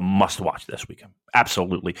will be a must watch this weekend.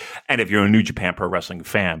 Absolutely. And if you're a New Japan Pro Wrestling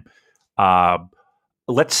fan,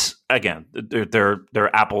 let's, again,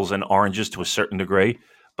 they're apples and oranges to a certain degree,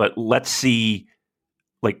 but let's see,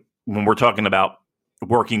 like, when we're talking about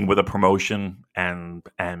working with a promotion and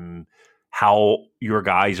how your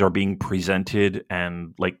guys are being presented,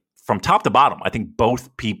 and like from top to bottom, I think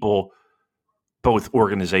both people both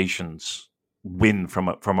organizations win from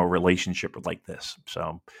a relationship like this.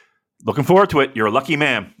 So looking forward to it. You're a lucky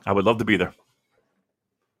man. I would love to be there.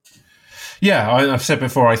 Yeah, I've said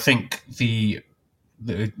before, I think the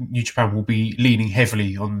New Japan will be leaning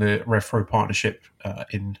heavily on the RevPro partnership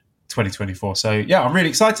in 2024. So yeah, I'm really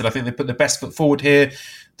excited. I think they put the best foot forward here.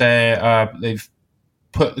 They've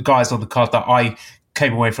put the guys on the card that I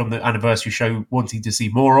came away from the anniversary show wanting to see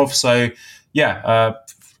more of. So yeah,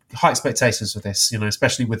 high expectations for this,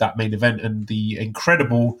 especially with that main event and the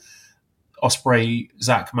incredible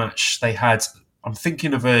Ospreay-Zack match they had. I'm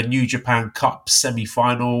thinking of a New Japan Cup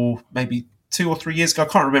semi-final maybe 2 or 3 years ago. I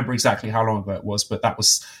can't remember exactly how long ago it was, but that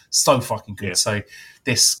was so fucking good. Yeah. So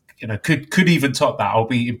this, could even top that. I'll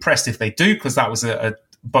be impressed if they do, because that was a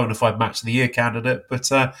bona fide match of the year candidate. But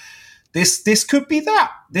this could be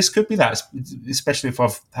that. This could be that, especially if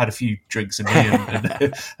I've had a few drinks in me and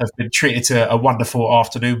have been treated to a wonderful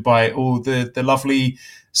afternoon by all the lovely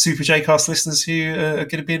Super J-Cast listeners who are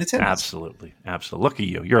going to be in attendance. Absolutely. Look at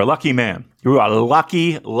you. You're a lucky man. You're a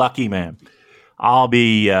lucky, lucky man. I'll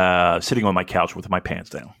be sitting on my couch with my pants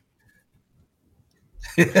down.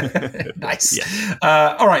 Nice.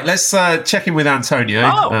 Yeah. All right, let's check in with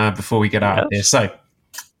Antonio before we get out of here. So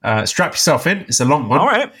strap yourself in. It's a long one. All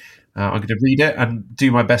right. I'm going to read it and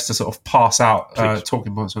do my best to sort of pass out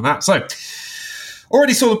talking points on that. So,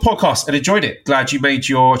 already saw the podcast and enjoyed it. Glad you made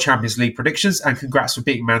your Champions League predictions, and congrats for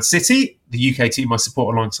beating Man City, the UK team I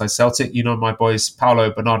support alongside Celtic. My boys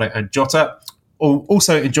Paolo, Bernardo and Jota.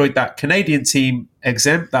 Also enjoyed that Canadian team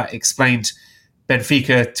exem that explained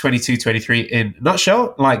Benfica 22-23 in a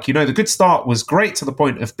nutshell. The good start was great to the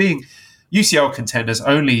point of being UCL contenders,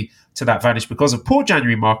 only to that vanish because of poor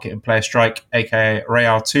January market and player strike, aka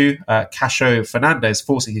Real 2, Casio Fernandez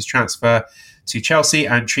forcing his transfer to Chelsea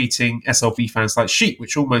and treating SLB fans like sheep,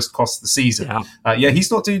 which almost cost the season.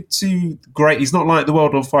 He's not doing too great. He's not like the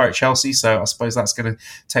world on fire at Chelsea, so I suppose that's going to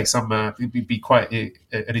take be quite an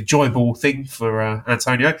enjoyable thing for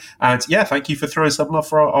Antonio. And yeah, thank you for throwing some love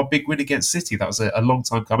for our big win against City. That was a long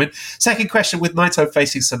time coming. Second question, with Naito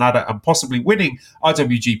facing Sonata and possibly winning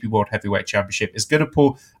IWGP World Heavyweight Championship, is going to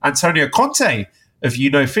pull Antonio Conte of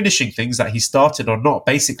finishing things that he started or not.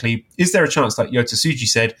 Basically, is there a chance, like Yota Tsuji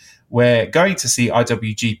said, we're going to see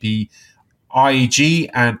IWGP IG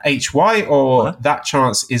and HY, or that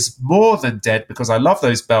chance is more than dead? Because I love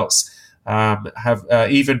those belts. Have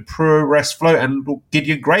even Pro Wrest Flow and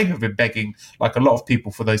Gideon Gray have been begging, like a lot of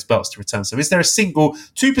people, for those belts to return. So is there a single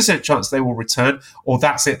 2% chance they will return, or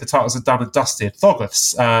that's it, the titles are done and dusted?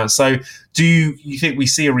 Thogoths. So do you think we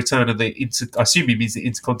see a return of I assume he means the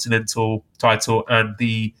Intercontinental title and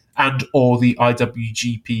or the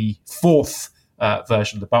IWGP fourth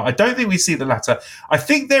version of the belt? I don't think we see the latter. I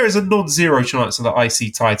think there is a non-zero chance of the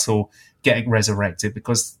IC title getting resurrected,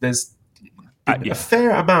 because there's a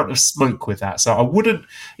fair amount of smoke with that. So I wouldn't,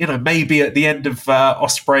 maybe at the end of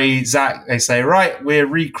Ospreay Zack, they say, right, we're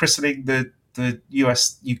rechristening the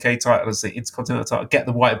US UK title as the Intercontinental title, get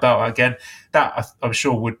the white belt again. That I'm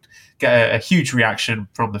sure would get a huge reaction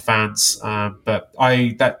from the fans. But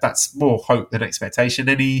that's more hope than expectation.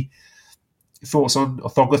 Any thoughts on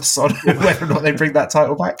Thogoths on whether or not they bring that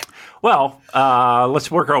title back? Well,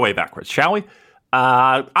 let's work our way backwards, shall we?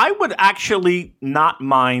 I would actually not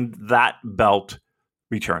mind that belt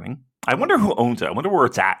returning. I wonder who owns it. I wonder where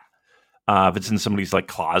it's at. If it's in somebody's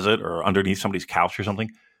closet or underneath somebody's couch or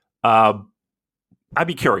something. I'd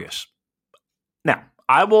be curious. Now,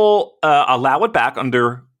 I will allow it back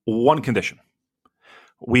under one condition.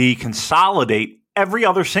 We consolidate every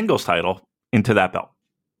other singles title into that belt.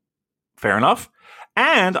 Fair enough.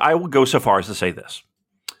 And I will go so far as to say this.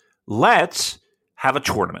 Let's have a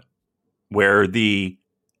tournament where the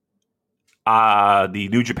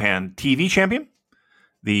New Japan TV champion,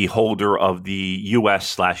 the holder of the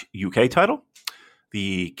US/UK title,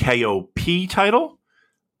 the KOP title,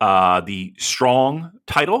 the Strong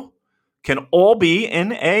title, can all be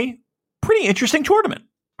in a pretty interesting tournament,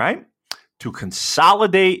 right? To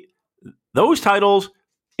consolidate those titles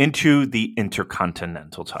into the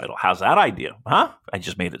Intercontinental title. How's that idea? Huh? I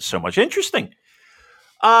just made it so much interesting.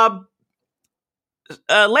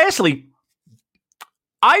 Lastly,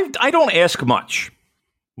 I don't ask much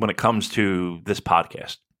when it comes to this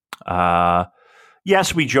podcast.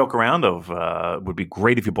 Yes, we joke around of it would be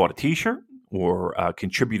great if you bought a T-shirt or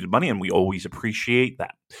contributed money, and we always appreciate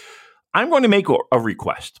that. I'm going to make a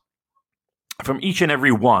request from each and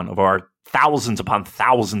every one of our thousands upon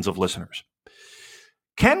thousands of listeners.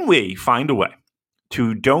 Can we find a way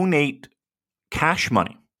to donate cash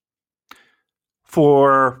money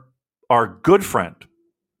for our good friend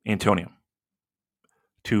Antonio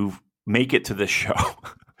to make it to this show?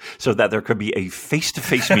 so that there could be a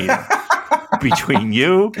face-to-face meeting between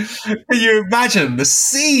you. Can you imagine the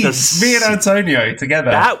scenes? Me and Antonio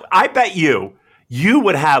together. I bet you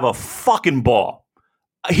would have a fucking ball.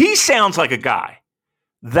 He sounds like a guy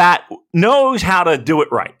that knows how to do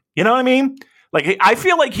it right. You know what I mean? Like, I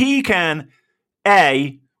feel like he can,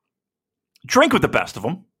 A, drink with the best of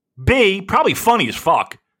them, B, probably funny as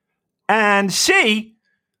fuck, and C,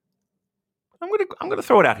 I'm gonna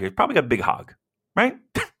throw it out here. He's probably got a big hog, right?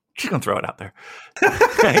 Just gonna throw it out there.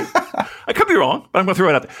 Okay. I could be wrong, but I'm gonna throw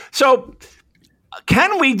it out there. So,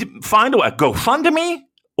 can we find a GoFundMe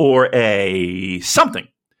or a something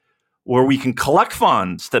where we can collect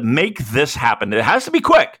funds to make this happen? It has to be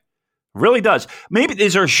quick. It really does. Maybe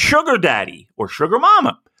is there a sugar daddy or sugar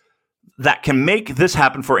mama that can make this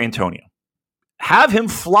happen for Antonio? Have him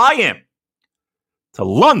fly in to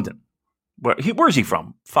London. Where's he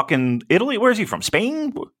from? Fucking Italy? Where's he from?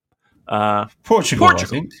 Spain? Portugal, I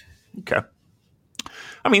think. Okay.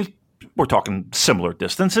 I mean, we're talking similar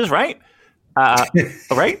distances, right?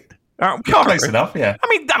 Right? Close enough, yeah. I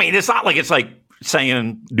mean, it's not like it's like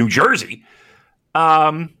saying New Jersey.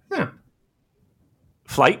 Flight,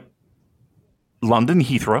 London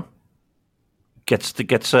Heathrow, gets the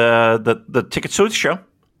tickets to the show,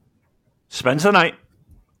 spends the night,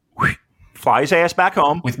 flies ass back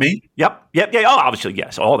home with me. Yep. Oh, obviously,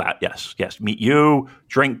 yes, all that. Yes. Meet you,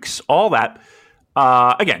 drinks, all that.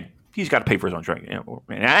 Again, he's got to pay for his own drink.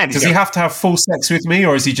 Does he have to have full sex with me,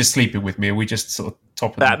 or is he just sleeping with me? Are we just sort of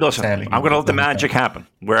top of the listen, I'm going to let the magic happen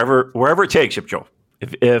wherever it takes you, Joe.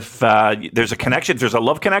 If there's a connection, if there's a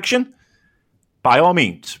love connection, by all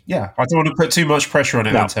means. Yeah, I don't want to put too much pressure on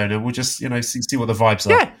it, Antonio. We'll just see what the vibes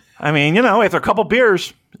are. Yeah, I mean, after a couple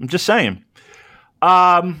beers, I'm just saying.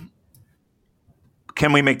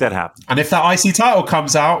 Can we make that happen? And if that IC title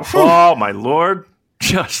comes out, oh my lord,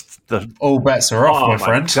 all bets are off, my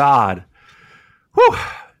friend. God, whew.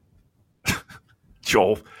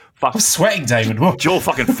 Joel, I'm sweating, Damon. Whoa. Joel,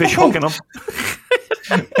 fucking fish hooking him.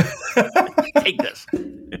 Take this.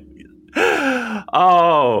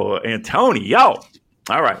 Oh, Antonio.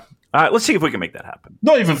 All right. Let's see if we can make that happen.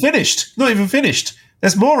 Not even finished.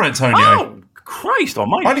 There's more, Antonio. Oh, Christ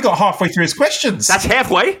almighty. I only got halfway through his questions. That's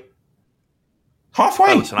halfway?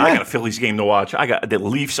 Halfway. Listen, I got a Phillies game to watch. I got the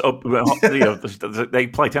Leafs. They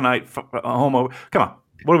play tonight. Come on.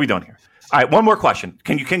 What are we doing here? All right, one more question.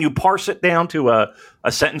 Can you parse it down to a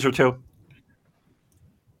sentence or two?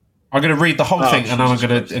 I'm going to read the whole thing, and then I'm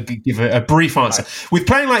going to give a brief answer. Right. We're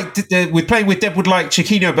playing with Deadwood like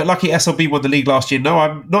Chiquinho, but lucky SLB won the league last year. No,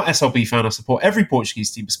 I'm not SLB fan. I support every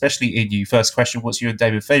Portuguese team, especially in you. First question: what's you and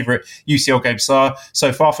David's favourite UCL game so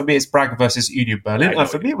far? For me, it's Braga versus Union Berlin.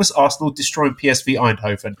 For me, it was Arsenal destroying PSV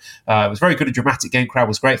Eindhoven. It was very good, a dramatic game. Crowd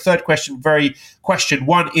was great. Third question: question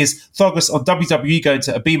one is Thogus on WWE going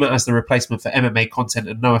to Abima as the replacement for MMA content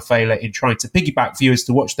and Noah Failer in trying to piggyback viewers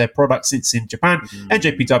to watch their product since in Japan.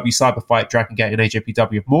 NJPW, Cyberfight, Dragon Gate, and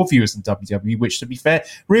AJPW have more viewers than WWE, which, to be fair,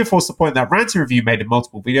 reinforced the point that Ranty Review made in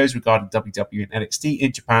multiple videos regarding WWE and NXT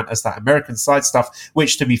in Japan as that American side stuff,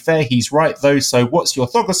 which, to be fair, he's right, though. So what's your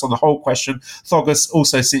Thogus on the whole question? Thogus,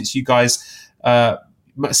 also, since you guys...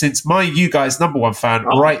 since you guys number one fan,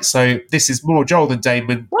 right? So this is more Joel than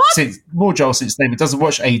Damon. Since Damon doesn't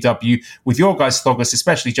watch AEW. With your guys, Thogus,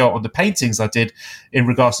 especially Joel, on the paintings I did in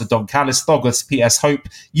regards to Don Callis. Thogus, PS, hope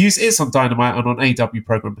use it on Dynamite and on AEW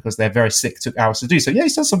program because they're very sick. Took hours to do so. Yeah,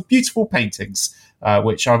 he's done some beautiful paintings,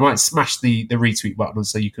 which I might smash the retweet button on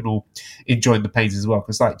so you can all enjoy the paintings as well.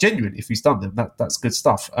 Because genuine, if he's done them, that's good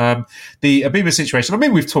stuff. The Abima situation. I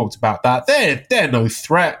mean, we've talked about that. They're no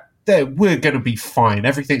threat. We're going to be fine.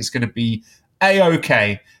 Everything's going to be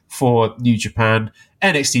A-OK for New Japan.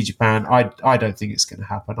 NXT Japan, I don't think it's going to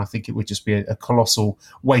happen. I think it would just be a colossal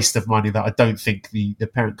waste of money that I don't think the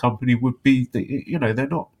parent company would be. They're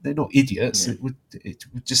not idiots. Yeah. It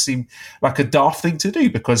would just seem like a daft thing to do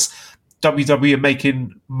because WWE are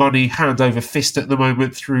making money hand over fist at the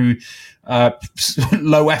moment through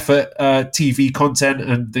low effort TV content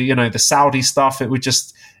and the Saudi stuff. It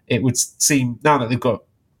would seem now that they've got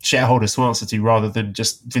shareholders to answer to rather than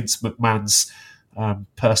just Vince McMahon's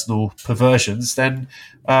personal perversions, then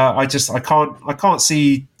I can't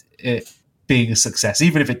see it being a success,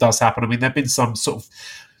 even if it does happen. I mean, there've been some sort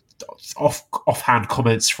of offhand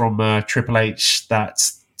comments from Triple H that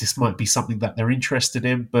this might be something that they're interested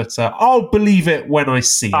in, but I'll believe it when I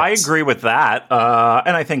see it. I agree with that,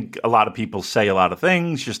 and I think a lot of people say a lot of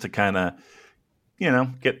things just to kind of,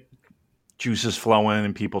 get juices flowing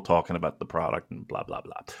and people talking about the product and blah, blah,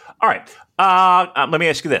 blah. All right. Let me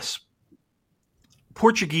ask you this.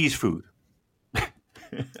 Portuguese food.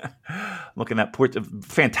 Looking at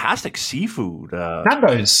fantastic seafood.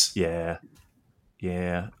 Nando's. Yeah.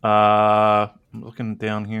 I'm looking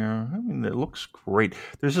down here. I mean, it looks great.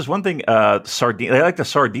 There's this one thing. Sardine. They like the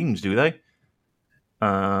sardines, do they?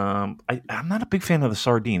 I'm not a big fan of the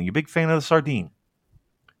sardine. Are you a big fan of the sardine?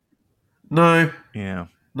 No. Yeah.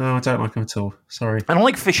 No, I don't like them at all. Sorry. I don't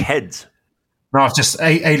like fish heads. No, I've just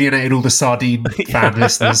alienated all the sardine fan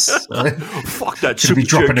listeners. Fuck that. Should be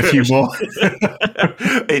dropping a few more.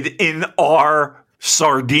 in our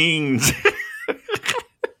sardines.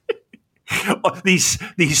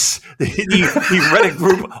 The Reddit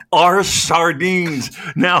group, our sardines,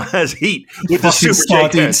 now has heat with the super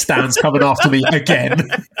sardine stands coming after me again.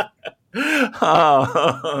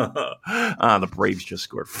 The Braves just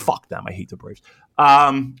scored. Fuck them. I hate the Braves.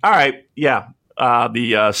 All right. Yeah.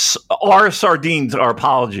 Our sardines, our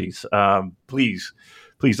apologies. Please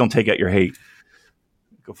don't take out your hate.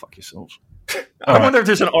 Go fuck yourselves. I wonder if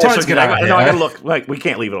there's an R sardine. I gotta look. Like, we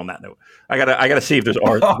can't leave it on that note. I gotta see if there's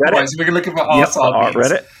R. Reddit. Right, so we can look at R sardines.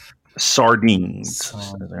 Reddit. Sardines.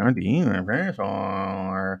 Sardine. How do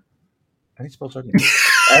you spell sardines?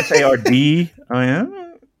 SARD. Oh yeah.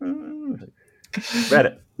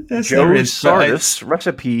 Reddit. Yes, Joe's Sardis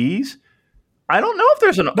recipes. I don't know if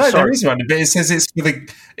there's an. No, there is one, but it says it's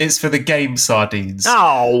for the game Sardines.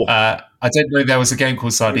 Oh. I didn't know there was a game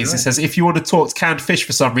called Sardines. It says if you want to talk canned fish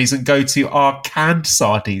for some reason, go to our canned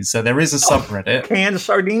sardines. So there is a subreddit. Canned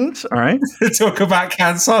sardines? All right. To talk about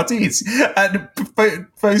canned sardines. And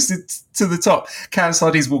posted to the top, canned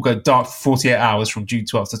sardines will go dark for 48 hours from June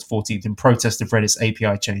 12th to 14th in protest of Reddit's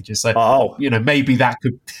API changes. So, maybe that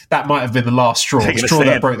might have been the last straw. The straw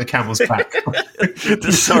that broke the camel's back.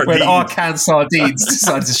 The sardines. When our canned sardines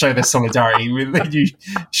decided to show their solidarity, they knew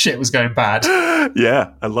shit was going bad.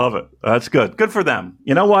 Yeah, I love it. That's good. Good for them.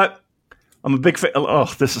 You know what? I'm a big fan.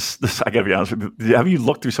 Oh, this. I gotta be honest with you. Have you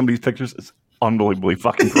looked through some of these pictures? It's unbelievably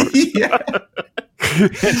fucking gross. Yeah.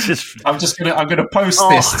 It's just. I'm gonna post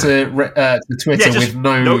this to Twitter with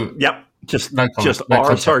no. Just no comment, just no our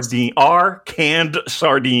context. sardine, our canned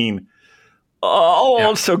sardine.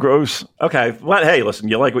 Oh, It's so gross. Okay. Well, hey, listen,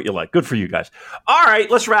 you like what you like. Good for you guys. All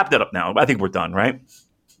right, let's wrap that up now. I think we're done, right?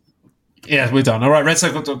 Yeah, we're done. All right,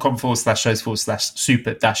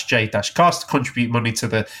 redcircle.com/shows/super-j-cast to contribute money to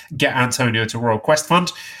the Get Antonio to Royal Quest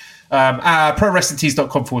Fund.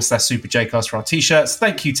 ProWrestlingTees.com/super-jcast for our t-shirts.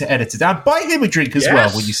 Thank you to Editor Dan. Buy him a drink as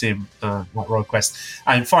well when you see him at Royal Quest.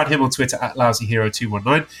 And find him on Twitter at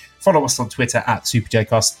LousyHero219. Follow us on Twitter at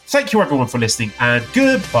SuperJcast. Thank you everyone for listening and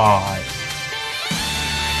goodbye.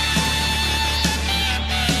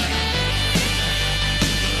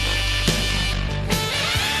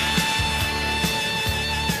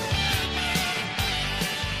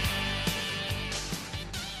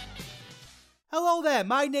 Hello there,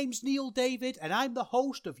 my name's Neil David and I'm the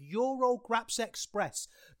host of Eurograps Express,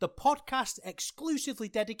 the podcast exclusively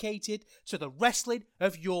dedicated to the wrestling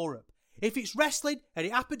of Europe. If it's wrestling and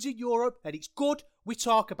it happens in Europe and it's good, we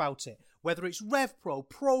talk about it. Whether it's RevPro,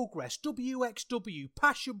 Progress, WXW,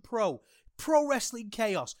 Passion Pro, Pro Wrestling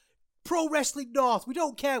Chaos, Pro Wrestling North, we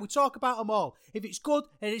don't care, we talk about them all. If it's good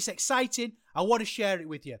and it's exciting, I want to share it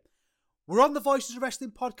with you. We're on the Voices of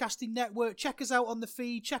Wrestling Podcasting Network. Check us out on the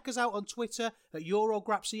feed. Check us out on Twitter at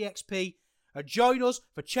EuroGrapsEXP. And join us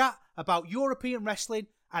for chat about European wrestling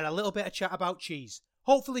and a little bit of chat about cheese.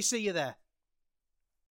 Hopefully see you there.